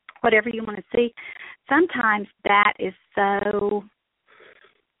whatever you want to see, sometimes that is so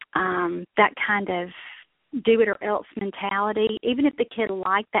that kind of do it or else mentality. Even if the kid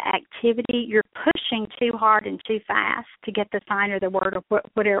liked the activity, you're pushing too hard and too fast to get the sign or the word or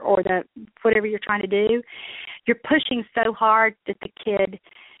whatever you're trying to do. You're pushing so hard that the kid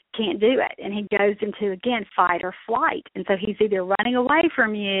can't do it, and he goes into, again, fight or flight. And so he's either running away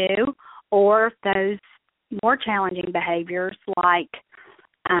from you, or those more challenging behaviors like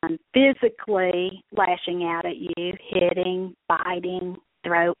physically lashing out at you, hitting, biting,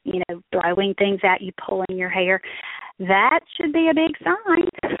 throwing things at you, pulling your hair. That should be a big sign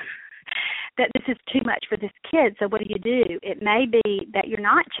that this is too much for this kid. So what do? It may be that you're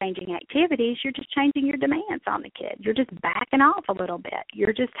not changing activities, you're just changing your demands on the kid. You're just backing off a little bit.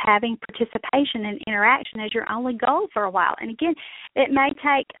 You're just having participation and interaction as your only goal for a while. And again, it may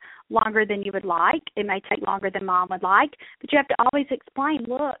take longer than you would like. It may take longer than mom would like, but you have to always explain,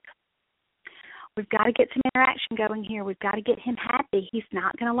 look, we've got to get some interaction going here. We've got to get him happy. He's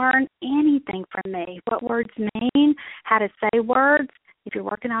not going to learn anything from me. What words mean, how to say words, if you're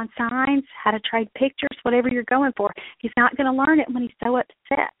working on signs, how to trade pictures, whatever you're going for. He's not going to learn it when he's so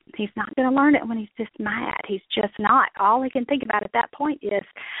upset. He's not going to learn it when he's just mad. He's just not. All he can think about at that point is,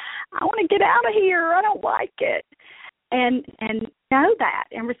 I want to get out of here. I don't like it. And know that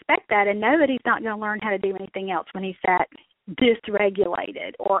and respect that, and know that he's not going to learn how to do anything else when he's that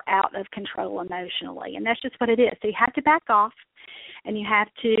dysregulated or out of control emotionally. And that's just what it is. So you have to back off, and you have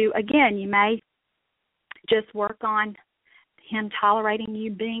to, again, you may just work on him tolerating you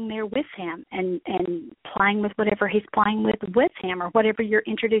being there with him and playing with whatever he's playing with him, or whatever you're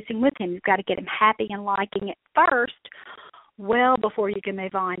introducing with him. You've got to get him happy and liking it first, well before you can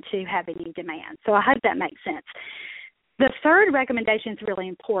move on to having new demands. So I hope that makes sense. The third recommendation is really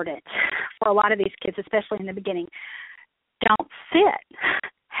important for a lot of these kids, especially in the beginning. Don't sit.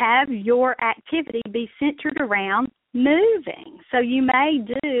 Have your activity be centered around moving. So you may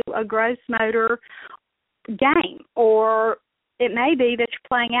do a gross motor game, or it may be that you're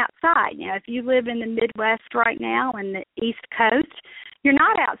playing outside. If you live in the Midwest right now and the East Coast, you're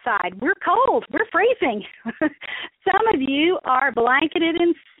not outside. We're cold. We're freezing. Some of you are blanketed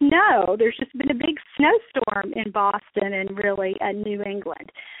in snow. There's just been a big snowstorm in Boston and really New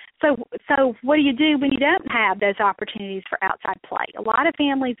England. So what do you do when you don't have those opportunities for outside play? A lot of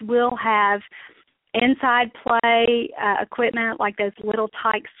families will have inside play equipment like those little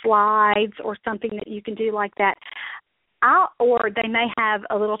tyke slides or something that you can do like that. Or they may have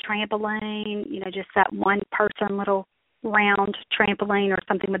a little trampoline, just that one-person little round trampoline or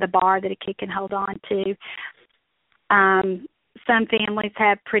something with a bar that a kid can hold on to. Some families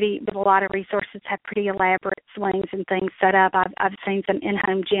with a lot of resources, have pretty elaborate swings and things set up. I've seen some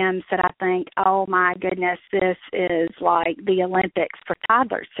in-home gyms that I think, oh my goodness, this is like the Olympics for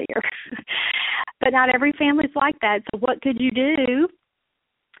toddlers here. But not every family's like that. So what could you do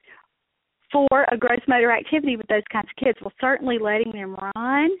for a gross motor activity with those kinds of kids? Well, certainly letting them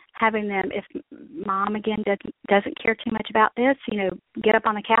run, having them, if mom, again, doesn't care too much about this, get up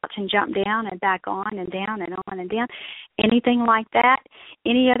on the couch and jump down and back on and down and on and down, anything like that.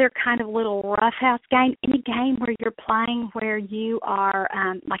 Any other kind of little roughhouse game, any game where you're playing where you are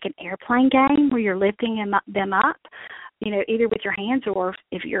like an airplane game where you're lifting them up, either with your hands, or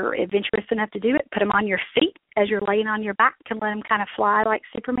if you're adventurous enough to do it, put them on your feet as you're laying on your back and let them kind of fly like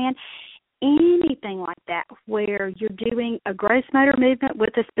Superman. Anything like that where you're doing a gross motor movement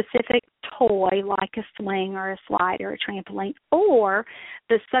with a specific toy like a swing or a slide or a trampoline, or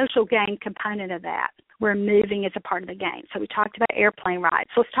the social game component of that where moving is a part of the game. So we talked about airplane rides.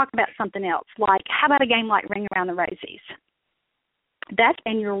 So let's talk about something else. Like, how about a game like Ring Around the Rosies?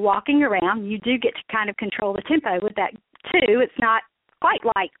 And you're walking around. You do get to kind of control the tempo with that, too. It's not quite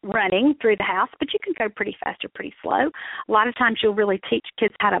like running through the house, but you can go pretty fast or pretty slow. A lot of times you'll really teach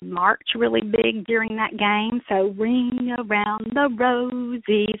kids how to march really big during that game. So Ring Around the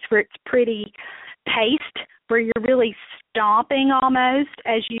Rosies, where it's pretty paced, where you're really stomping almost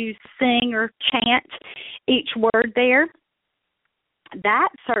as you sing or chant each word there. That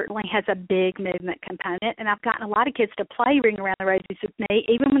certainly has a big movement component, and I've gotten a lot of kids to play Ring Around the Rosies with me,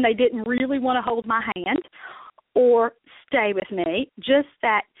 even when they didn't really want to hold my hand or stay with me. Just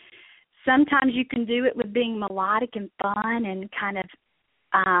that sometimes you can do it with being melodic and fun and kind of,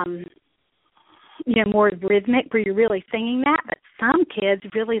 more rhythmic, where you're really singing that. But some kids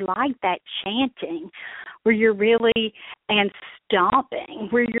really like that chanting, where you're really, and stomping,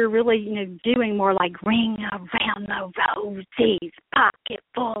 where you're really, doing more like Ring Around the Rosies, pocket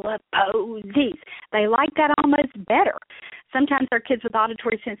full of posies. They like that almost better. Sometimes our kids with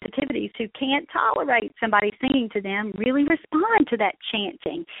auditory sensitivities who can't tolerate somebody singing to them really respond to that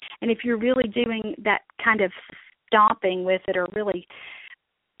chanting. And if you're really doing that kind of stomping with it, or really,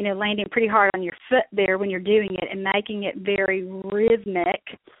 landing pretty hard on your foot there when you're doing it and making it very rhythmic,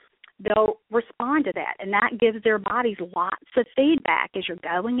 they'll respond to that. And that gives their bodies lots of feedback as you're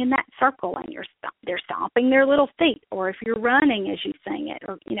going in that circle and they're stomping their little feet, or if you're running as you sing it,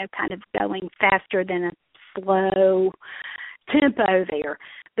 or, kind of going faster than a slow tempo there.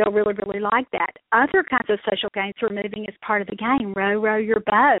 They'll really, really like that. Other kinds of social games where moving is part of the game. Row, row your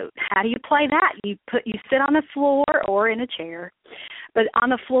boat. How do you play that? You sit on the floor or in a chair. But on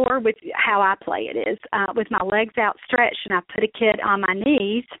the floor, with how I play it is with my legs outstretched, and I put a kid on my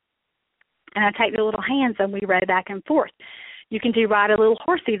knees, and I take their little hands and we row back and forth. You can ride a little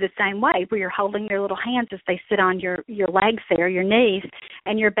horsey the same way, where you're holding their little hands as they sit on your legs there, your knees,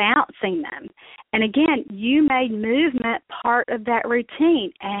 and you're bouncing them. And again, you made movement part of that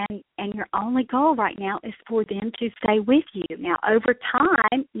routine, and your only goal right now is for them to stay with you. Now, over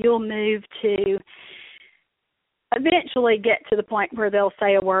time, you'll move to eventually get to the point where they'll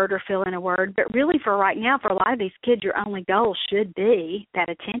say a word or fill in a word. But really, for right now, for a lot of these kids, your only goal should be that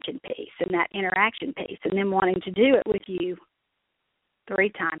attention piece and that interaction piece, and them wanting to do it with you 3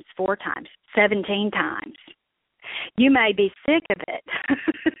 times, 4 times, 17 times. You may be sick of it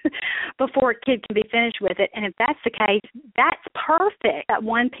before a kid can be finished with it. And if that's the case, that's perfect. That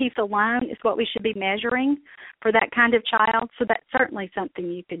one piece alone is what we should be measuring for that kind of child. So that's certainly something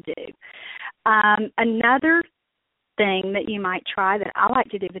you could do. Another thing that you might try that I like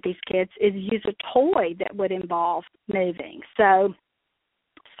to do with these kids is use a toy that would involve moving. So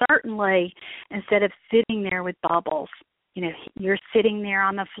certainly, instead of sitting there with bubbles, you're sitting there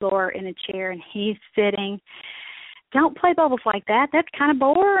on the floor in a chair and he's sitting. Don't play bubbles like that. That's kind of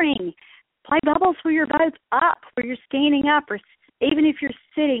boring. Play bubbles where you're both up, where you're standing up, or even if you're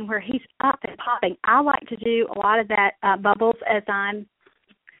sitting where he's up and popping. I like to do a lot of that bubbles as I'm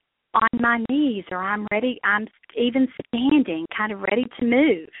on my knees, or I'm even standing, kind of ready to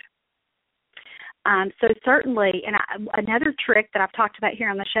move. So certainly, and another trick that I've talked about here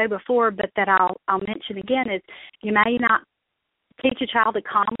on the show before, but that I'll mention again, is you may not teach a child to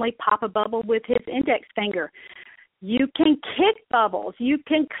calmly pop a bubble with his index finger. You can kick bubbles. You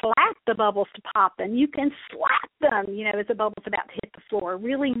can clap the bubbles to pop them. You can slap them, as the bubble's about to hit the floor.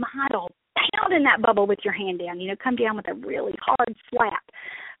 Really model. Pound in that bubble with your hand down. Come down with a really hard slap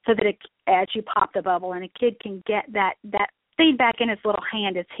so that as you pop the bubble, and a kid can get that feedback in his little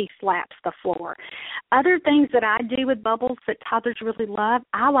hand as he slaps the floor. Other things that I do with bubbles that toddlers really love,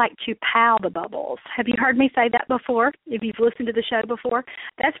 I like to pow the bubbles. Have you heard me say that before? If you've listened to the show before,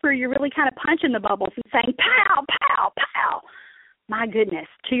 that's where you're really kind of punching the bubbles and saying pow, pow, pow. My goodness,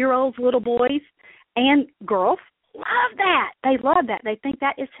 2-year-olds, little boys and girls love that. They love that. They think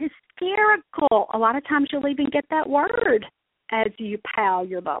that is hysterical. A lot of times you'll even get that word as you pow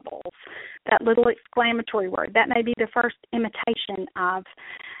your bubbles, that little exclamatory word. That may be the first imitation of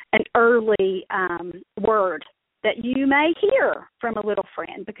an early word that you may hear from a little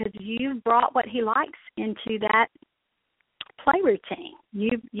friend, because you've brought what he likes into that play routine.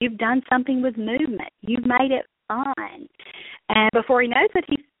 You've done something with movement. You've made it fun. And before he knows it,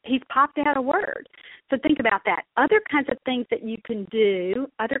 he's popped out a word. So think about that. Other kinds of things that you can do,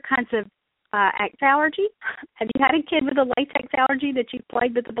 other kinds of X allergy. Have you had a kid with a latex allergy that you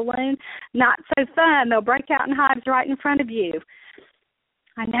played with a balloon? Not so fun. They'll break out in hives right in front of you.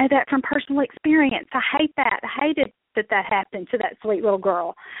 I know that from personal experience. I hate that. I hated that happened to that sweet little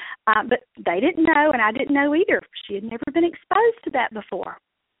girl. But they didn't know, and I didn't know either. She had never been exposed to that before.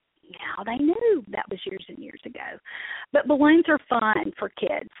 Now they knew that was years and years ago. But balloons are fun for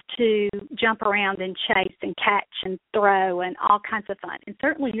kids to jump around and chase and catch and throw and all kinds of fun. And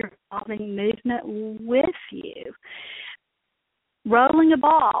certainly you're involving movement with you. Rolling a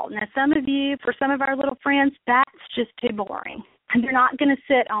ball. Now, some of you, for some of our little friends, that's just too boring. And they're not going to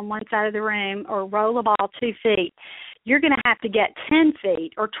sit on one side of the room or roll a ball 2 feet. You're going to have to get 10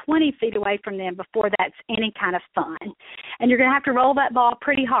 feet or 20 feet away from them before that's any kind of fun. And you're going to have to roll that ball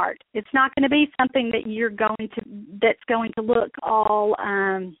pretty hard. It's not going to be something that that's going to look all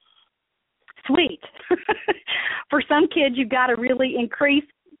sweet. For some kids, you've got to really increase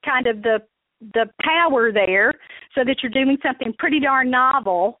kind of the power there so that you're doing something pretty darn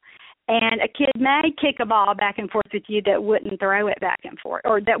novel. And a kid may kick a ball back and forth with you that wouldn't throw it back and forth,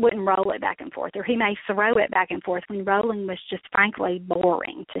 or that wouldn't roll it back and forth, or he may throw it back and forth when rolling was just frankly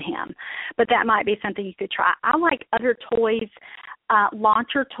boring to him. But that might be something you could try. I like other toys,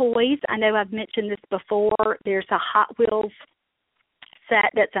 launcher toys. I know I've mentioned this before. There's a Hot Wheels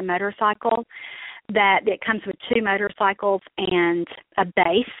set that's a motorcycle that it comes with 2 motorcycles and a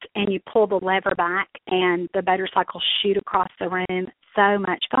base, and you pull the lever back and the motorcycles shoot across the room. So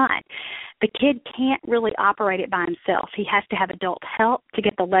much fun. The kid can't really operate it by himself. He has to have adult help to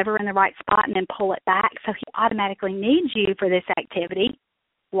get the lever in the right spot and then pull it back, so he automatically needs you for this activity.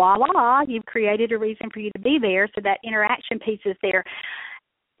 Voila, you've created a reason for you to be there, so that interaction piece is there.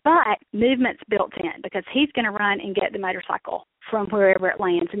 But movement's built in because he's going to run and get the motorcycle from wherever it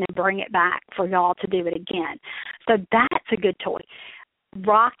lands and then bring it back for y'all to do it again. So that's a good toy.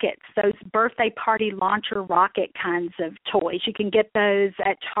 Rockets, those birthday party launcher rocket kinds of toys. You can get those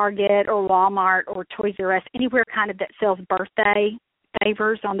at Target or Walmart or Toys R Us, anywhere kind of that sells birthday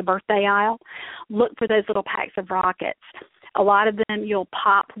favors on the birthday aisle. Look for those little packs of rockets. A lot of them you'll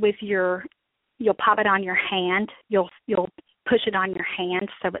pop it on your hand. You'll push it on your hand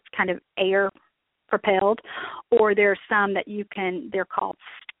so it's kind of air propelled, or there's some that they're called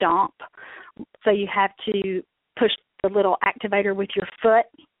stomp. So you have to push the little activator with your foot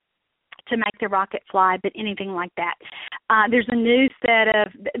to make the rocket fly, but anything like that. There's a new set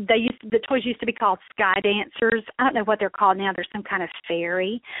of, the toys used to be called Sky Dancers. I don't know what they're called now. There's some kind of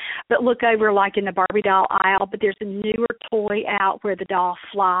fairy. But look over like in the Barbie doll aisle, but there's a newer toy out where the doll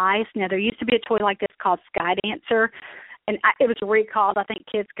flies. Now, there used to be a toy like this called Sky Dancer, and it was recalled. I think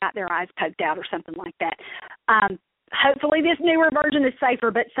kids got their eyes poked out or something like that. Hopefully this newer version is safer,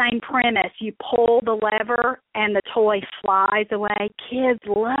 but same premise. You pull the lever and the toy flies away. Kids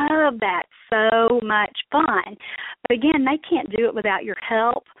love that. So much fun. But again, they can't do it without your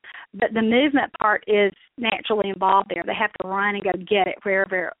help. But the movement part is naturally involved there. They have to run and go get it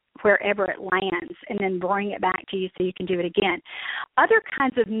wherever it lands and then bring it back to you so you can do it again. Other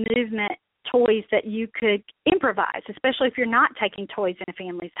kinds of movement toys that you could improvise, especially if you're not taking toys in a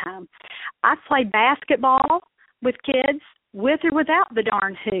family's home. I play basketball with kids, with or without the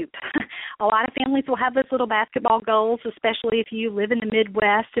darn hoop. A lot of families will have those little basketball goals, especially if you live in the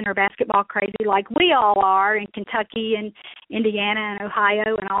Midwest and are basketball crazy like we all are in Kentucky and Indiana and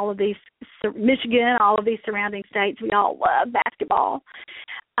Ohio and all of these, Michigan, all of these surrounding states. We all love basketball.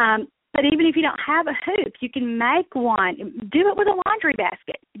 But even if you don't have a hoop, you can make one. Do it with a laundry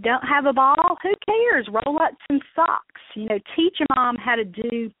basket. You don't have a ball? Who cares? Roll up some socks. Teach a mom how to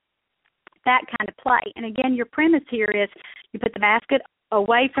do that kind of play. And again, your premise here is you put the basket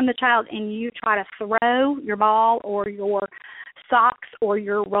away from the child and you try to throw your ball or your socks or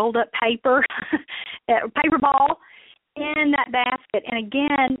your rolled up paper ball in that basket. And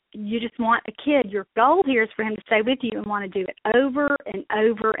again, you just want a kid. Your goal here is for him to stay with you and want to do it over and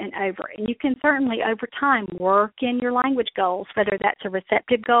over and over. And you can certainly over time work in your language goals, whether that's a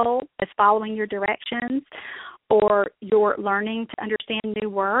receptive goal, as following your directions, or you're learning to understand new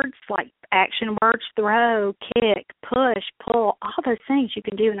words like action words, throw, kick, push, pull, all those things you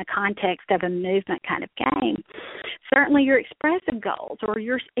can do in the context of a movement kind of game. Certainly your expressive goals, or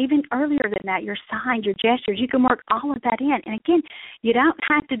your even earlier than that, your signs, your gestures, you can work all of that in. And again, you don't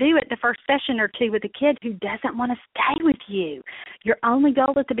have to do it the first session or two with a kid who doesn't want to stay with you. Your only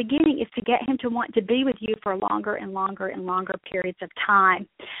goal at the beginning is to get him to want to be with you for longer and longer and longer periods of time.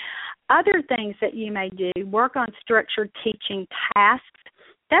 Other things that you may do, work on structured teaching tasks.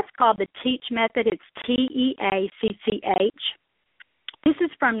 That's called the TEACCH method. It's TEACCH. This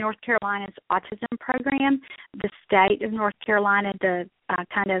is from North Carolina's autism program, the state of North Carolina,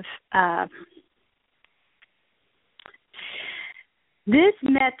 this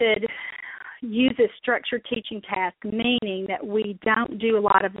method uses structured teaching tasks, meaning that we don't do a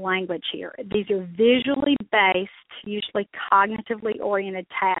lot of language here. These are visually based, usually cognitively oriented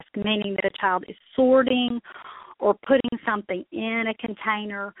tasks, meaning that a child is sorting or putting something in a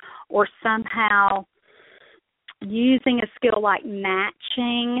container, or somehow using a skill like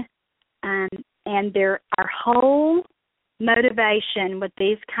matching, and our whole motivation with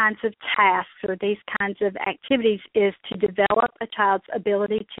these kinds of tasks or these kinds of activities is to develop a child's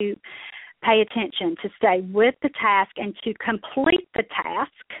ability to pay attention, to stay with the task, and to complete the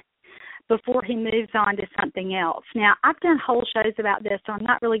task before he moves on to something else. Now, I've done whole shows about this, so I'm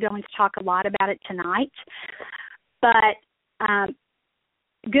not really going to talk a lot about it tonight, but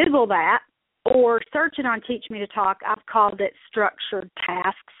Google that or search it on Teach Me to Talk. I've called it structured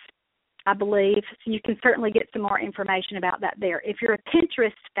tasks, I believe. So you can certainly get some more information about that there. If you're a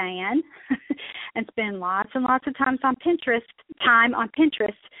Pinterest fan and spend lots and lots of time on Pinterest,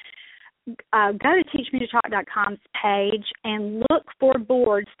 go to teachmetotalk.com's page and look for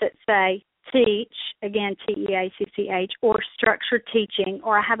boards that say TEACCH, again, TEACCH, or structured teaching,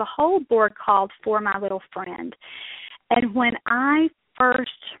 or I have a whole board called For My Little Friend. And when I first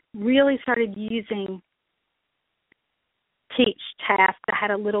really started using TEACCH tasks, I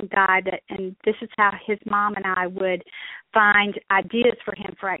had a little guide and this is how his mom and I would find ideas for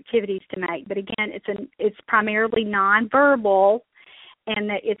him for activities to make. But again, it's primarily nonverbal, and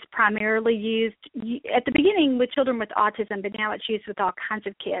that it's primarily used at the beginning with children with autism, but now it's used with all kinds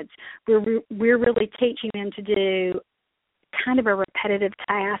of kids. We're really teaching them to do kind of a repetitive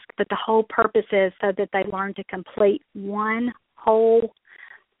task, but the whole purpose is so that they learn to complete one whole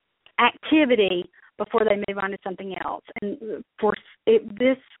activity before they move on to something else. And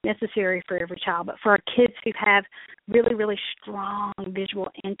this is necessary for every child, but for our kids who have really, really strong visual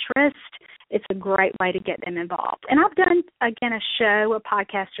interest, it's a great way to get them involved. And I've done, again, a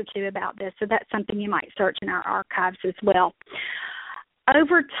podcast or two about this, so that's something you might search in our archives as well.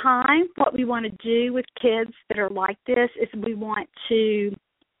 Over time, what we want to do with kids that are like this is we want to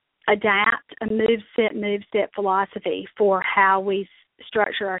adapt a move, sit philosophy for how we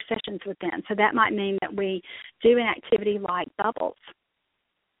structure our sessions with them. So that might mean that we do an activity like bubbles,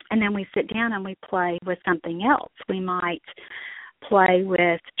 and then we sit down and we play with something else. We might play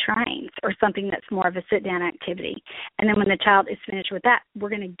with trains or something that's more of a sit-down activity. And then when the child is finished with that, we're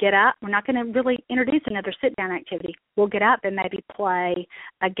going to get up. We're not going to really introduce another sit-down activity. We'll get up and maybe play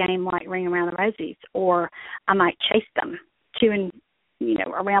a game like Around the Rosies, or I might chase them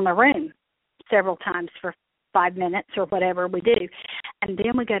around the room several times for 5 minutes or whatever we do. And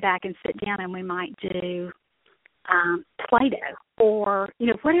then we go back and sit down and we might do Play-Doh or,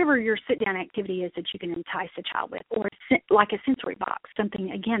 whatever your sit-down activity is that you can entice a child with, or like a sensory box,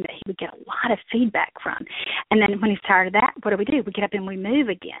 something, again, that he would get a lot of feedback from. And then when he's tired of that, what do? We get up and we move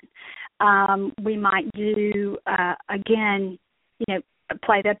again. We might do, again,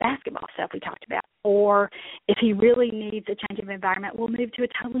 play the basketball stuff we talked about. Or if he really needs a change of environment, we'll move to a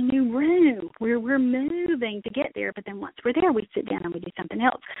totally new room where we're moving to get there. But then once we're there, we sit down and we do something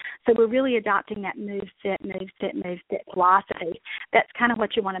else. So we're really adopting that move, sit philosophy. That's kind of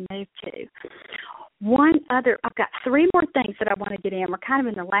what you want to move to. I've got 3 more things that I want to get in. We're kind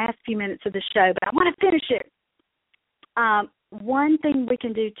of in the last few minutes of the show, but I want to finish it. One thing we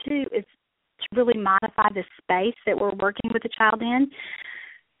can do, too, is to really modify the space that we're working with the child in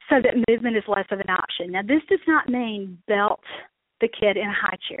so that movement is less of an option. Now, this does not mean belt the kid in a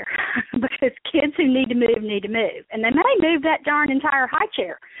high chair because kids who need to move, and they may move that darn entire high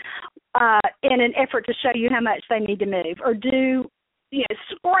chair in an effort to show you how much they need to move, or do,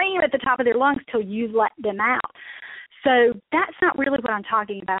 scream at the top of their lungs till you let them out. So that's not really what I'm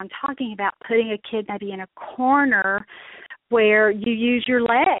talking about. I'm talking about putting a kid maybe in a corner where you use your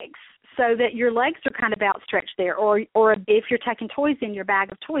legs, so that your legs are kind of outstretched there, or if you're taking toys in your bag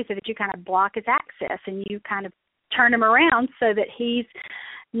of toys, so that you kind of block his access and you kind of turn him around so that he's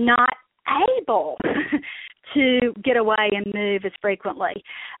not able to get away and move as frequently.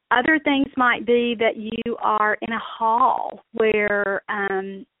 Other things might be that you are in a hall where,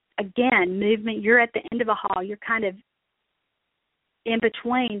 again, movement, you're at the end of a hall, you're kind of in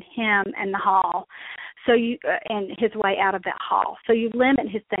between him and the hall. So and his way out of that hall. So you limit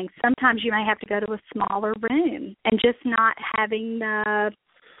his things. Sometimes you may have to go to a smaller room, and just not having the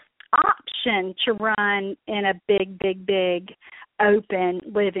option to run in a big open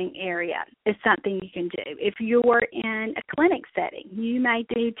living area is something you can do. If you're in a clinic setting, you may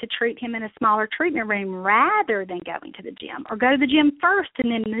need to treat him in a smaller treatment room rather than going to the gym, or go to the gym first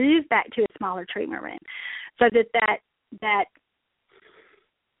and then move back to a smaller treatment room, so that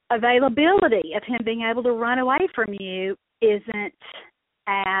availability of him being able to run away from you isn't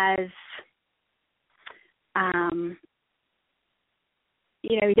as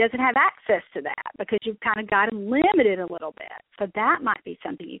he doesn't have access to that because you've kind of got him limited a little bit. So that might be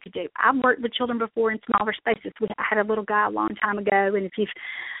something you could do. I've worked with children before in smaller spaces. I had a little guy a long time ago, and if you've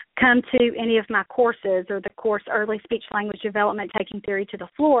come to any of my courses or the course Early Speech Language Development, Taking Theory to the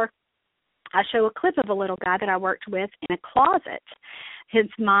Floor, I show a clip of a little guy that I worked with in a closet. His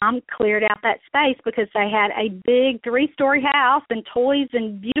mom cleared out that space because they had a big 3-story house and toys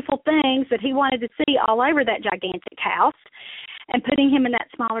and beautiful things that he wanted to see all over that gigantic house. And putting him in that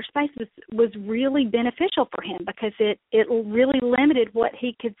smaller space was really beneficial for him because it really limited what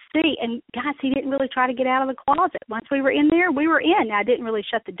he could see. And, guys, he didn't really try to get out of the closet. Once we were in there, we were in. Now, I didn't really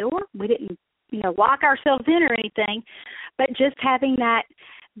shut the door. We didn't, lock ourselves in or anything. But just having that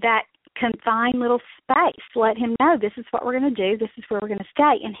confined little space, let him know this is what we're going to do, this is where we're going to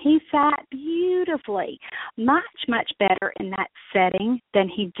stay. And he sat beautifully, much, much better in that setting than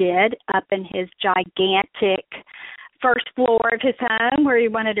he did up in his gigantic first floor of his home where he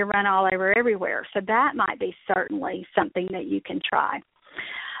wanted to run all over everywhere. So that might be certainly something that you can try.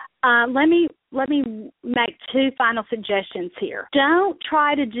 Let me make 2 final suggestions here. Don't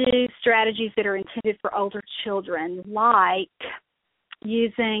try to do strategies that are intended for older children, like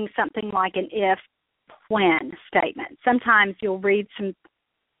using something like an if-when statement. Sometimes you'll read some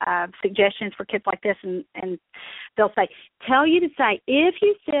suggestions for kids like this, and they'll say, tell you to say, if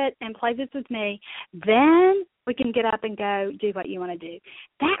you sit and play this with me, then we can get up and go do what you want to do.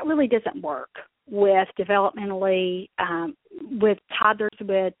 That really doesn't work with with toddlers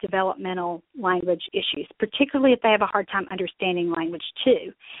with developmental language issues, particularly if they have a hard time understanding language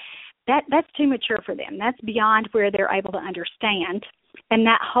too. That's too mature for them. That's beyond where they're able to understand. And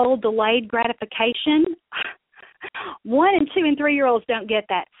that whole delayed gratification, 1 and 2 and 3-year-olds don't get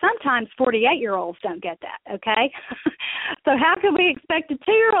that. Sometimes 48-year-olds don't get that, okay? So how can we expect a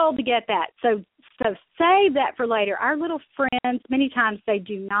 2-year-old to get that? So save that for later. Our little friends, many times they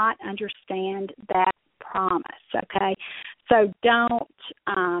do not understand that promise, okay? So don't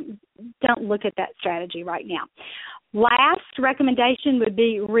look at that strategy right now. Last recommendation would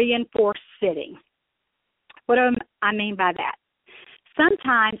be reinforce sitting. What do I mean by that?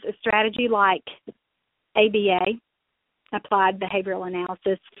 Sometimes a strategy like ABA, Applied Behavioral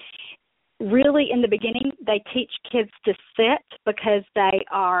Analysis, really in the beginning they teach kids to sit because they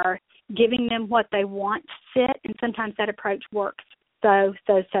are giving them what they want to sit, and sometimes that approach works so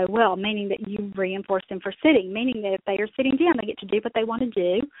well, meaning that you reinforce them for sitting, meaning that if they are sitting down, they get to do what they want to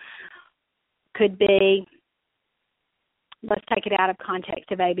do. Could be, let's take it out of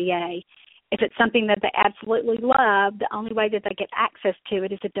context of ABA. If it's something that they absolutely love, the only way that they get access to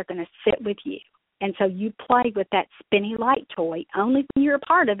it is if they're going to sit with you. And so you play with that spinny light toy only when you're a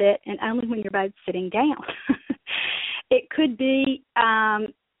part of it and only when you're both sitting down. It could be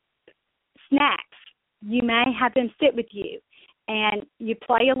snacks. You may have them sit with you, and you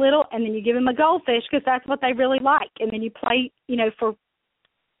play a little, and then you give them a goldfish because that's what they really like. And then you play, for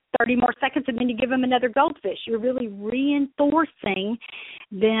 30 more seconds, and then you give them another goldfish. You're really reinforcing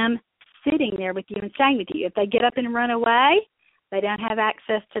them sitting there with you and staying with you. If they get up and run away, they don't have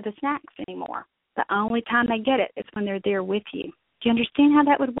access to the snacks anymore. The only time they get it is when they're there with you. Do you understand how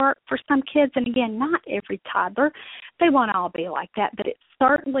that would work for some kids? And again, not every toddler. They won't all be like that, but it's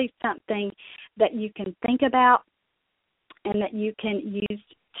certainly something that you can think about and that you can use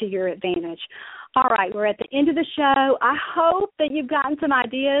to your advantage. All right, we're at the end of the show. I hope that you've gotten some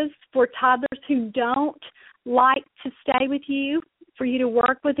ideas for toddlers who don't like to stay with you, for you to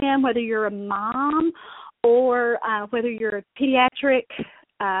work with them, whether you're a mom or whether you're a pediatric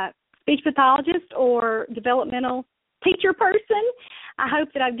speech pathologist or developmental teacher person. I hope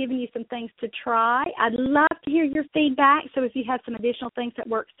that I've given you some things to try. I'd love to hear your feedback. So if you have some additional things that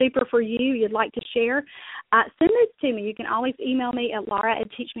work super for you you'd like to share, send those to me. You can always email me at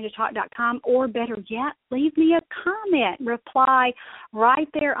laura@teachmetotalk.com, or better yet, leave me a comment, reply right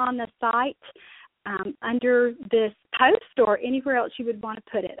there on the site under this post or anywhere else you would want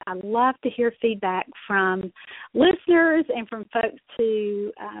to put it. I love to hear feedback from listeners and from folks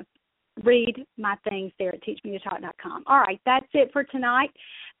who read my things there at teachmetotalk.com. All right, that's it for tonight.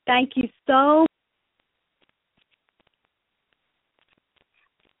 Thank you so